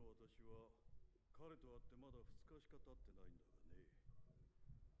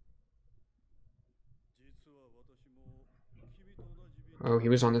 Oh, he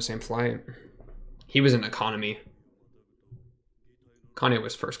was on the same flight. He was in economy. Kanye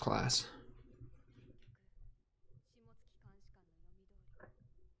was first class.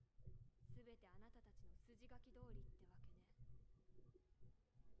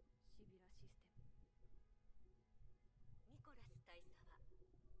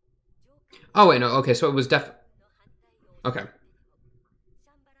 Oh, wait, no. Okay, so it was Okay.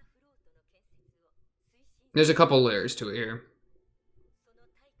 There's a couple layers to it here.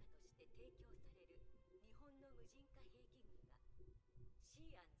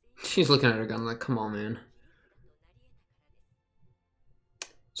 She's looking at her gun like, come on, man.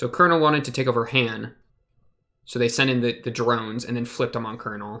 So Colonel wanted to take over Han. So they sent in the drones and then flipped them on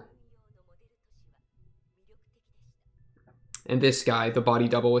Colonel. And this guy, the body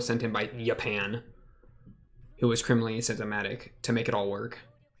double, was sent in by Japan, who was criminally asymptomatic to make it all work.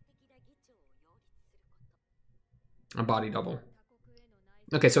 A body double.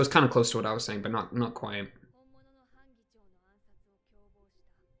 Okay, so it's kind of close to what I was saying, but not quite.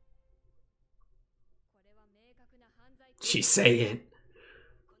 She's saying.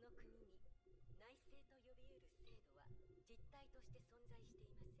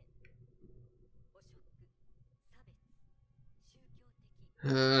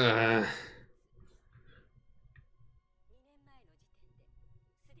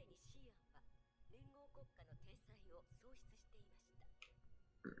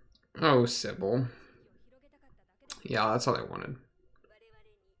 Oh, Sibyl. Yeah, that's all I wanted.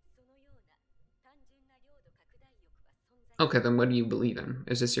 Okay, then what do you believe in?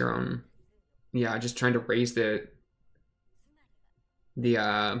 Is this your own? Yeah, just trying to raise the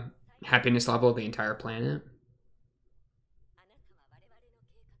happiness level of the entire planet.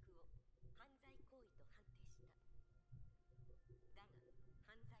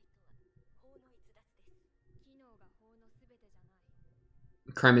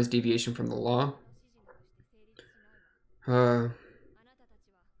 Crime is deviation from the law.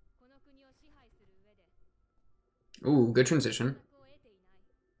 Ooh, good transition.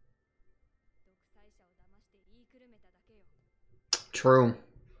 True.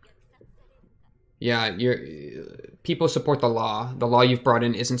 Yeah, people support the law. The law you've brought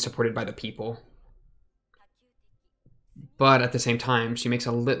in isn't supported by the people. But at the same time,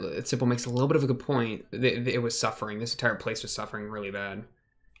 Sibyl makes a little bit of a good point. It was suffering. This entire place was suffering really bad.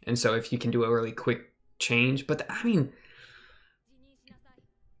 And so if you can do a really quick change, but I mean,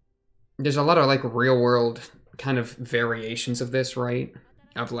 there's a lot of like real world kind of variations of this, right?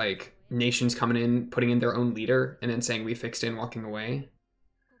 Of like nations coming in, putting in their own leader, and then saying we fixed it and walking away.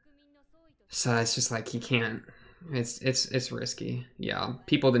 So it's just like, you can't, it's risky. Yeah,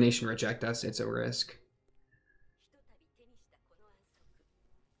 people of the nation reject us, it's a risk.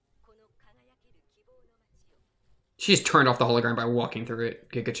 She just turned off the hologram by walking through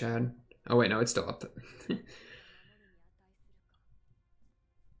it, Giga Chad. Oh wait, no, it's still up there.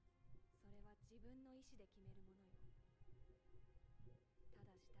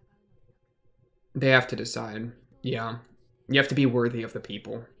 They have to decide. Yeah. You have to be worthy of the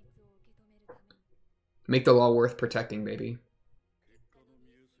people. Make the law worth protecting, baby.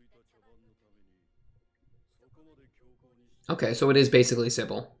 Okay, so it is basically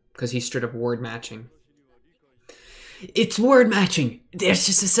Sibyl, because he's straight up word matching. It's word matching! There's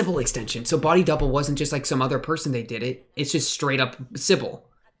just a Sibyl extension. So body double wasn't just like some other person they did it. It's just straight up Sibyl.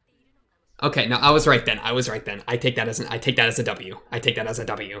 Okay, no, I was right then. I was right then. I take that as a W. I take that as a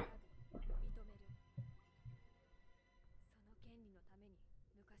W.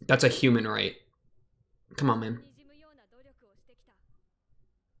 That's a human right. Come on, man.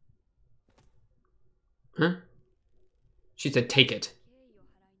 Huh? She said, take it.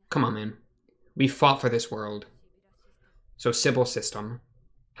 Come on, man. We fought for this world. So, Sibyl system.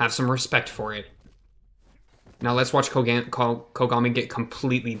 Have some respect for it. Now let's watch Kogami get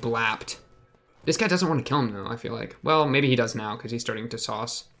completely blapped. This guy doesn't want to kill him, though, I feel like. Well, maybe he does now, because he's starting to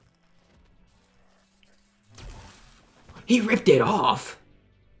sauce. He ripped it off!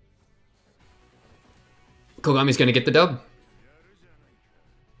 Kogami's gonna get the dub.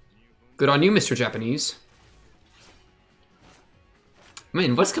 Good on you, Mr. Japanese.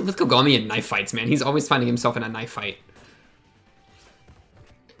 Man, what's with Kogami in knife fights, man? He's always finding himself in a knife fight.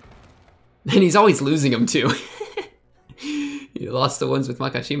 And he's always losing them, too. He lost the ones with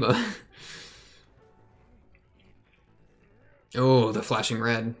Makashima. Oh, the flashing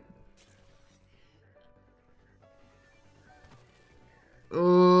red.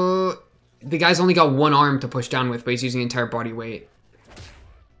 The guy's only got one arm to push down with, but he's using entire body weight.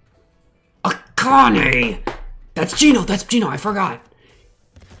 Akane! That's Gino, I forgot.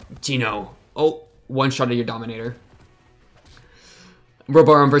 Gino. Oh, one shot of your Dominator.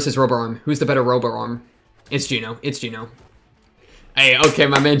 Robo-Arm versus Robo-Arm. Who's the better Robo-Arm? It's Gino. It's Gino. Hey, okay,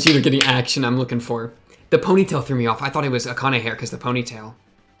 my man Gino getting action I'm looking for. The ponytail threw me off. I thought it was Akane hair because the ponytail.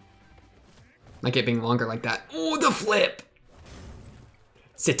 Like it being longer like that. Oh, the flip!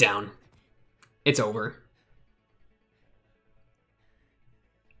 Sit down. It's over.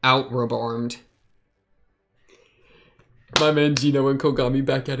 Out Robo-Armed. My man Gino and Kogami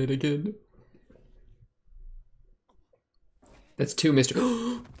back at it again. That's two,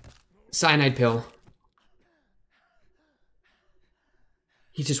 Mr. Cyanide pill.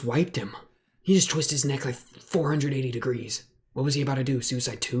 He just wiped him. He just twisted his neck like 480 degrees. What was he about to do?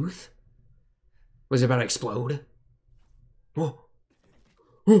 Suicide tooth? Was it about to explode? Whoa.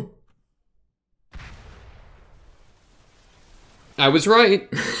 Whoa. I was right.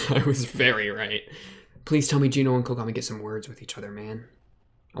 I was very right. Please tell me Gino and Kogami get some words with each other, man.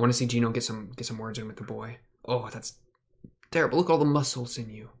 I want to see Gino get some words in with the boy. Oh, that's terrible. Look at all the muscles in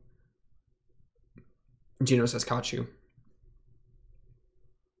you. Gino says Kachu.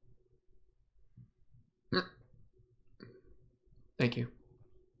 Thank you.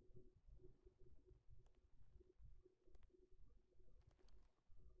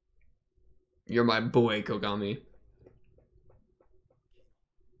 You're my boy, Kogami.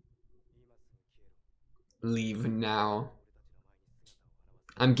 Leave now.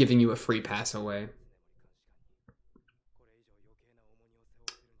 I'm giving you a free pass away.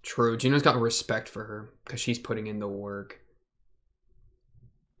 True, Gino's got respect for her because she's putting in the work.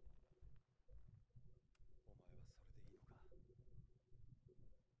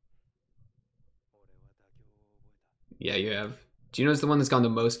 Yeah, you have. Gino's the one that's gotten the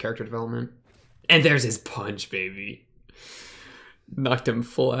most character development. And there's his punch, baby. Knocked him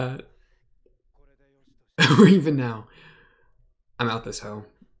flat. Or even now. I'm out this hoe.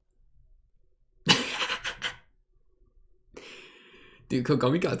 Dude,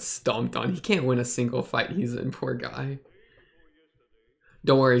 Kogami got stomped on. He can't win a single fight he's in, poor guy.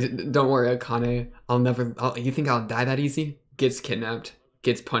 Don't worry, Akane. You think I'll die that easy? Gets kidnapped,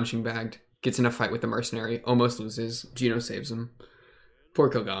 gets punching bagged, gets in a fight with the mercenary, almost loses. Gino saves him. Poor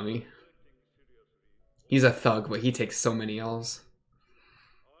Kogami. He's a thug, but he takes so many L's.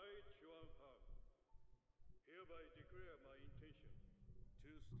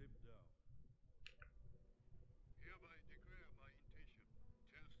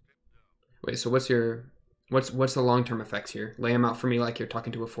 Wait, so what's the long-term effects here? Lay them out for me like you're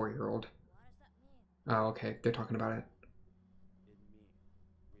talking to a 4-year-old. Oh, okay. They're talking about it.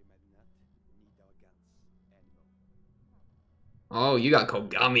 Oh, you got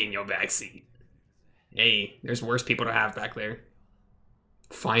Kogami in your backseat. Hey, there's worse people to have back there.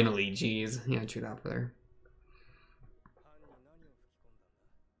 Finally, jeez. Yeah, true that over there.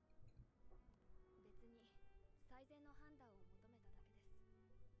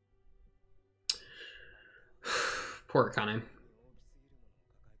 Poor Akane.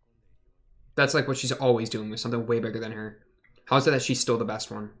 That's like what she's always doing with something way bigger than her. How is it that she's still the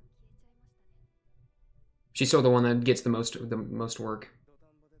best one? She's still the one that gets the most work.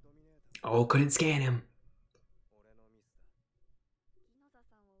 Oh, couldn't scan him.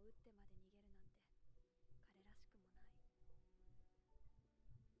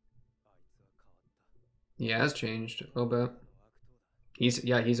 Yeah, has changed a little bit.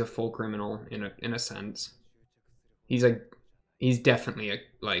 He's a full criminal in a sense. He's definitely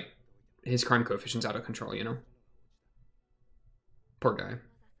his crime coefficient's out of control, you know? Poor guy.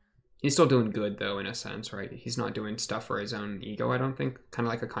 He's still doing good, though, in a sense, right? He's not doing stuff for his own ego, I don't think. Kind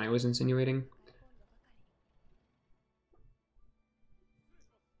of like Akane was insinuating.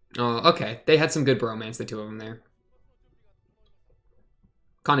 Oh, okay. They had some good bromance, the two of them there.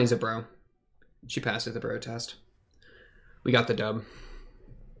 Kane's a bro. She passes the bro test. We got the dub.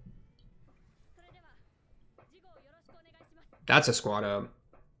 That's a squad up.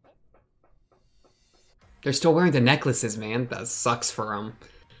 They're still wearing the necklaces, man. That sucks for them.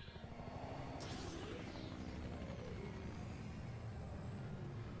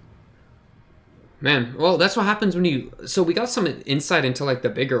 Man, well, that's what happens when you... So we got some insight into, like, the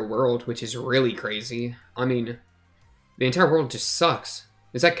bigger world, which is really crazy. I mean, the entire world just sucks.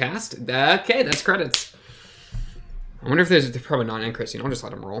 Is that cast? Okay, that's credits. I wonder if they're probably not end credits. I'll just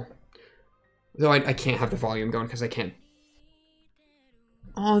let them roll. Though I can't have the volume going because I can't...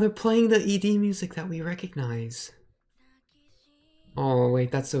 Oh, they're playing the ED music that we recognize. Oh, wait,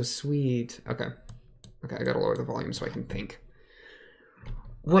 that's so sweet. Okay. Okay, I gotta lower the volume so I can think.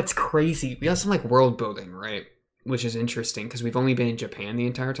 What's crazy, we got some like world building, right? Which is interesting because we've only been in Japan the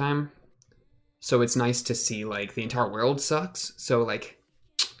entire time. So it's nice to see like the entire world sucks. So like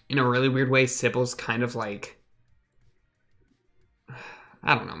in a really weird way, Sibyl's kind of like,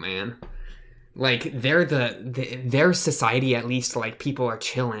 I don't know, man. Like they're their society, at least like people are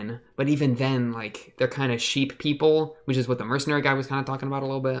chilling. But even then, like they're kind of sheep people, which is what the mercenary guy was kind of talking about a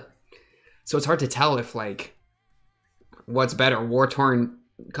little bit. So it's hard to tell if like what's better, war-torn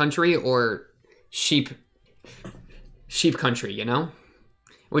country or sheep country, you know?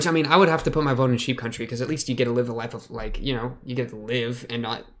 Which, I mean, I would have to put my vote in sheep country because at least you get to live a life of, like, you know, you get to live and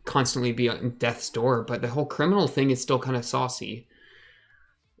not constantly be on death's door. But the whole criminal thing is still kind of saucy.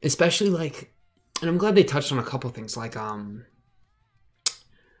 Especially, like, and I'm glad they touched on a couple things, like,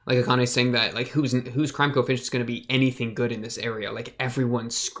 Like Akane saying that, like, whose crime coefficient is going to be anything good in this area? Like,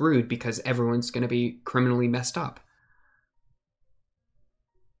 everyone's screwed because everyone's going to be criminally messed up.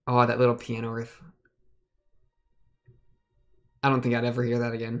 Oh, that little piano riff. I don't think I'd ever hear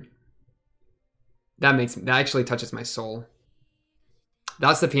that again. That actually touches my soul.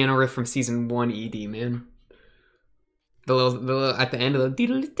 That's the piano riff from season 1 ED, man. The little at the end of the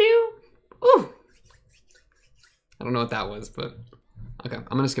doo-doo-doo. Ooh. I don't know what that was, but okay.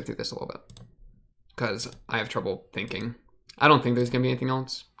 I'm gonna skip through this a little bit because I have trouble thinking. I don't think there's gonna be anything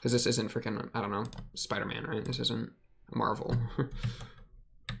else because this isn't freaking, I don't know, Spider-Man, right? This isn't Marvel.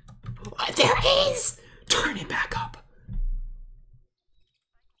 There is! Turn it back up.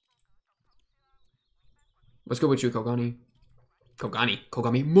 What's good with you, Kogami?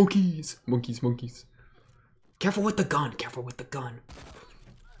 Kogami, monkeys. Careful with the gun,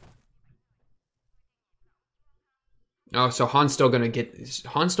 Oh, so Han's still getting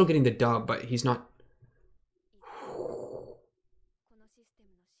the dub, but he's not.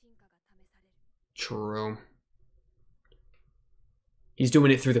 True. He's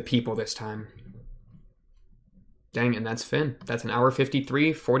doing it through the people this time. Dang, and that's Finn. That's an hour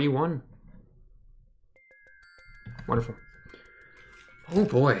 53:41. Wonderful. Oh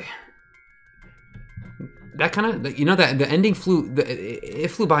boy. That kind of, you know, that the ending it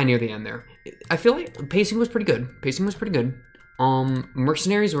flew by near the end there. I feel like pacing was pretty good.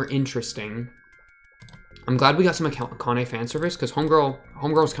 Mercenaries were interesting. I'm glad we got some Akane fan service because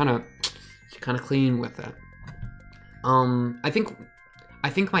homegirl's kind of clean with that. I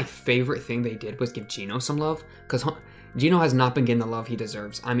think my favorite thing they did was give Gino some love because Gino has not been getting the love he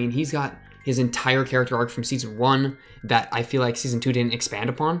deserves. I mean, he's got his entire character arc from season 1 that I feel like season 2 didn't expand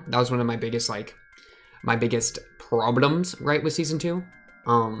upon. That was one of my biggest problems, right, with season 2.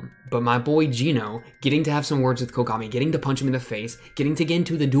 But my boy Gino, getting to have some words with Kogami, getting to punch him in the face, getting to get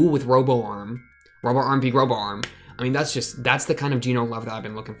into the duel with Robo-Arm v Robo-Arm. I mean, that's the kind of Gino love that I've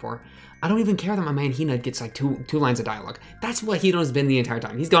been looking for. I don't even care that my man Hina gets like two lines of dialogue. That's what Hina's been the entire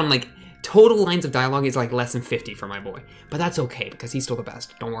time. He's gone like total lines of dialogue is like less than 50 for my boy. But that's okay because he's still the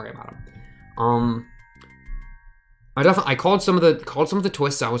best. Don't worry about him. I called some of the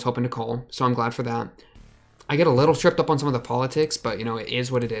twists I was hoping to call, so I'm glad for that. I get a little tripped up on some of the politics, but you know, it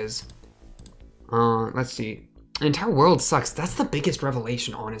is what it is. Let's see. The entire world sucks. That's the biggest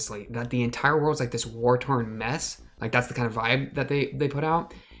revelation, honestly. That the entire world's like this war-torn mess. Like that's the kind of vibe that they put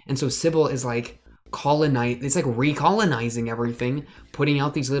out. And so Sibyl is like it's like recolonizing everything, putting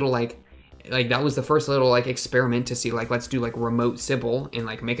out these little like that was the first little like experiment to see like let's do like remote Sibyl and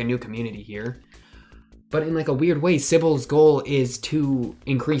like make a new community here. But in like a weird way, Sibyl's goal is to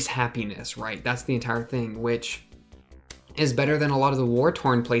increase happiness, right? That's the entire thing, which is better than a lot of the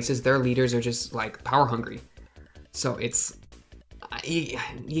war-torn places. Their leaders are just like power hungry. So it's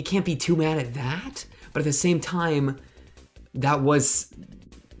you can't be too mad at that. But at the same time, that was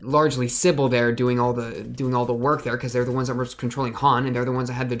largely Sibyl there doing all the work there because they're the ones that were controlling Han and they're the ones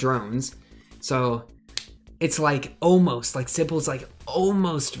that had the drones. So it's like almost like Sibyl's like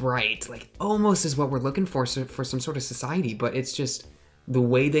almost right, like almost is what we're looking for some sort of society. But it's just the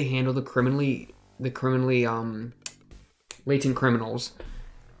way they handle the criminally latent criminals.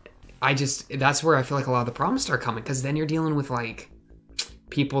 That's where I feel like a lot of the problems start coming because then you're dealing with like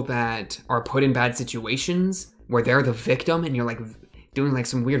people that are put in bad situations where they're the victim and you're like doing like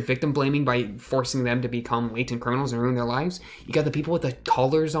some weird victim blaming by forcing them to become latent criminals and ruin their lives. You got the people with the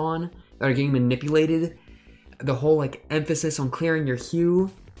collars on that are getting manipulated. The whole like emphasis on clearing your hue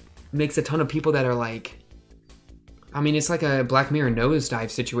makes a ton of people that are like, I mean, it's like a Black Mirror nosedive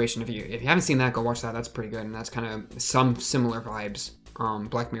situation. If you haven't seen that, go watch that. That's pretty good, and that's kind of some similar vibes.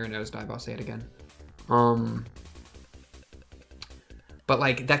 Black Mirror nosedive. I'll say it again. But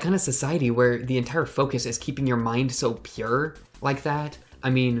like that kind of society where the entire focus is keeping your mind so pure like that. I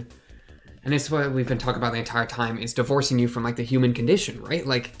mean, and it's what we've been talking about the entire time, is divorcing you from like the human condition, right?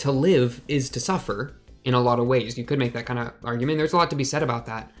 Like to live is to suffer in a lot of ways. You could make that kind of argument. There's a lot to be said about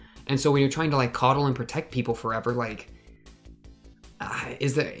that. And so when you're trying to like coddle and protect people forever, like,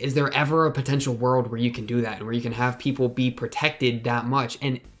 is there ever a potential world where you can do that and where you can have people be protected that much?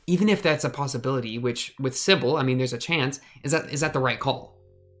 And even if that's a possibility, which with Sibyl, I mean, there's a chance, is that the right call?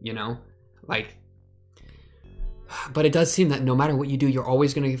 You know, like, but it does seem that no matter what you do, you're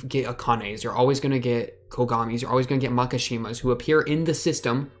always going to get Akanes, you're always going to get Kogamis, you're always going to get Makashimas who appear in the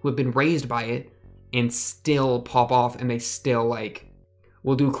system, who have been raised by it, and still pop off, and they still like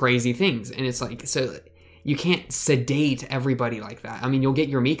will do crazy things. And it's like, so you can't sedate everybody like that. I mean, you'll get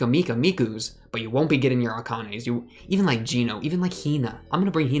your Mikus, but you won't be getting your Akanes. You even like Gino, even like Hina. I'm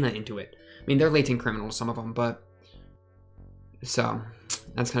gonna bring Hina into it. I mean, they're latent criminals, some of them, but so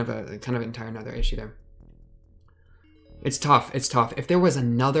That's kind of an entire another issue there. It's tough. It's tough. If there was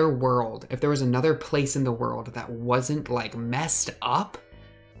another world, if there was another place in the world that wasn't like messed up,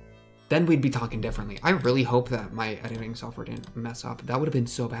 then we'd be talking differently. I really hope that my editing software didn't mess up. That would have been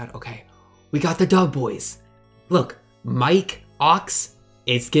so bad. Okay, we got the dub, boys. Look, mic, aux,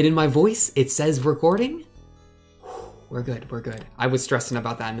 it's getting my voice. It says recording. We're good, we're good. I was stressing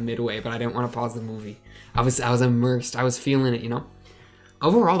about that in the midway, but I didn't want to pause the movie. I was immersed. I was feeling it, you know?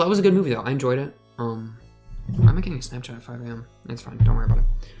 Overall, that was a good movie, though. I enjoyed it. Why am I getting a Snapchat at 5 a.m.? It's fine. Don't worry about it.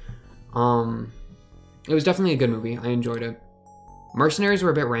 It was definitely a good movie. I enjoyed it. Mercenaries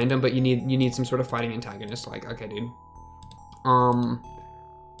were a bit random, but you need some sort of fighting antagonist. Like, okay, dude.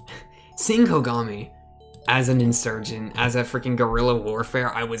 Seeing Kogami as an insurgent, as a freaking guerrilla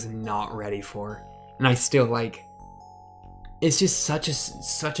warfare, I was not ready for. And I still, like... It's just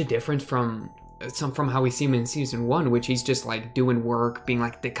such a difference from how we see him in season 1, which he's just like doing work, being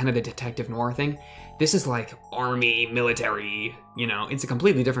like the kind of the detective noir thing. This is like army, military, you know, it's a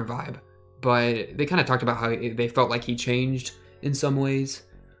completely different vibe. But they kind of talked about how they felt like he changed in some ways,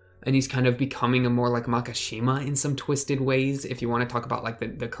 and he's kind of becoming a more like Makishima in some twisted ways, if you want to talk about like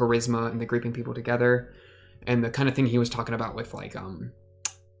the charisma and the grouping people together, and the kind of thing he was talking about with like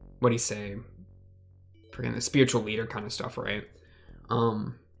what do you say? Forgetting the spiritual leader kind of stuff, right?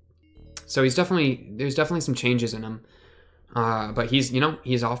 So there's definitely some changes in him. But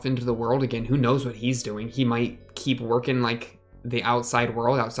he's off into the world again. Who knows what he's doing? He might keep working like the outside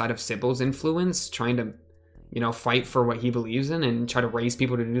world, outside of Sibyl's influence, trying to, you know, fight for what he believes in and try to raise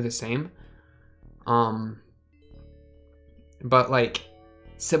people to do the same. But like,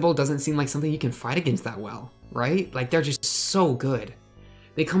 Sibyl doesn't seem like something you can fight against that well, right? Like, they're just so good.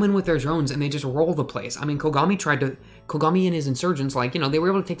 They come in with their drones and they just roll the place. I mean, Kogami and his insurgents, like, you know, they were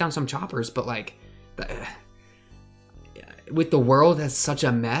able to take down some choppers, but like, with the world as such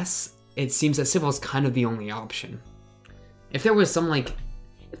a mess, it seems that Sibyl's kind of the only option. If there was some like,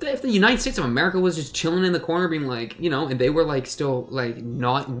 if the United States of America was just chilling in the corner being like, you know, and they were like still like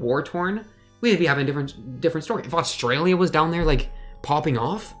not war torn, we'd be having a different story. If Australia was down there like popping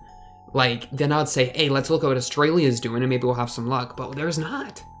off, like, then I'd say, hey, let's look at what Australia's doing and maybe we'll have some luck. But there's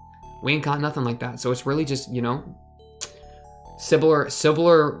not. We ain't got nothing like that. So it's really just, you know, Sibyl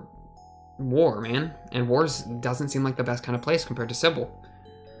war, man. And wars doesn't seem like the best kind of place compared to Sibyl.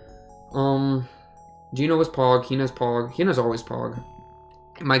 Gino was Pog. Hina's Pog. Hina's always Pog.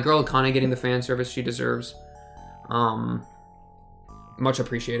 My girl Akane getting the fan service she deserves. Much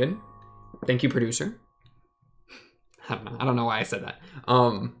appreciated. Thank you, producer. I don't know why I said that.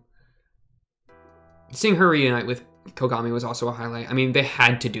 Seeing her reunite with Kogami was also a highlight. I mean, they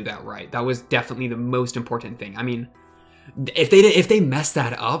had to do that right. That was definitely the most important thing. I mean, if they messed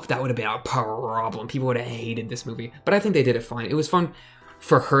that up, that would have been a problem. People would have hated this movie. But I think they did it fine. It was fun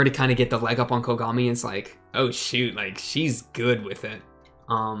for her to kind of get the leg up on Kogami. It's like, oh shoot, like she's good with it.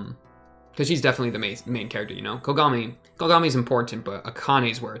 Because she's definitely the main character, you know. Kogami's important, but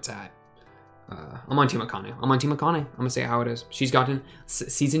Akane's where it's at. I'm on Team Akane. I'm gonna say how it is. She's gotten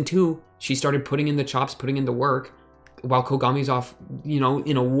season 2. She started putting in the chops, putting in the work, while Kogami's off, you know,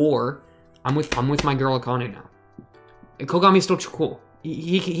 in a war. I'm with my girl Akane now. And Kogami's still cool.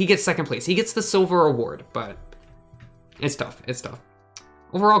 He gets second place. He gets the silver award, but it's tough. It's tough.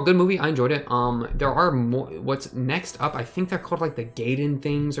 Overall, good movie. I enjoyed it. There are more. What's next up? I think they're called like the Gaiden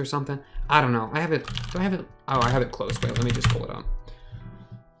things or something. I don't know. I have it. Do I have it? Oh, I have it close. Wait, let me just pull it up.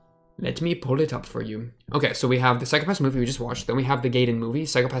 Let me pull it up for you. Okay, so we have the Psycho Pass movie we just watched. Then we have the Gaiden movie,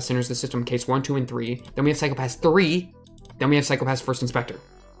 Psycho Pass Sinners the System, Case 1, 2, and 3. Then we have Psycho Pass 3. Then we have Psycho Pass First Inspector.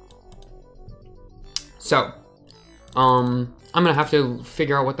 So, I'm gonna have to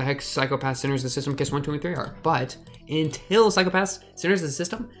figure out what the heck Psycho Pass Sinners the System, Case 1, 2, and 3 are. But until Psycho Pass Sinners the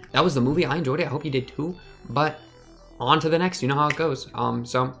System, that was the movie. I enjoyed it. I hope you did too. But on to the next. You know how it goes.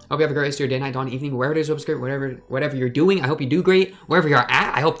 So hope you have a great rest of your day, night, dawn, evening, wherever it is. Hope it's great. Whatever you're doing, I hope you do great. Wherever you're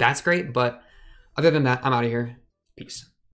at, I hope that's great. But other than that, I'm out of here. Peace.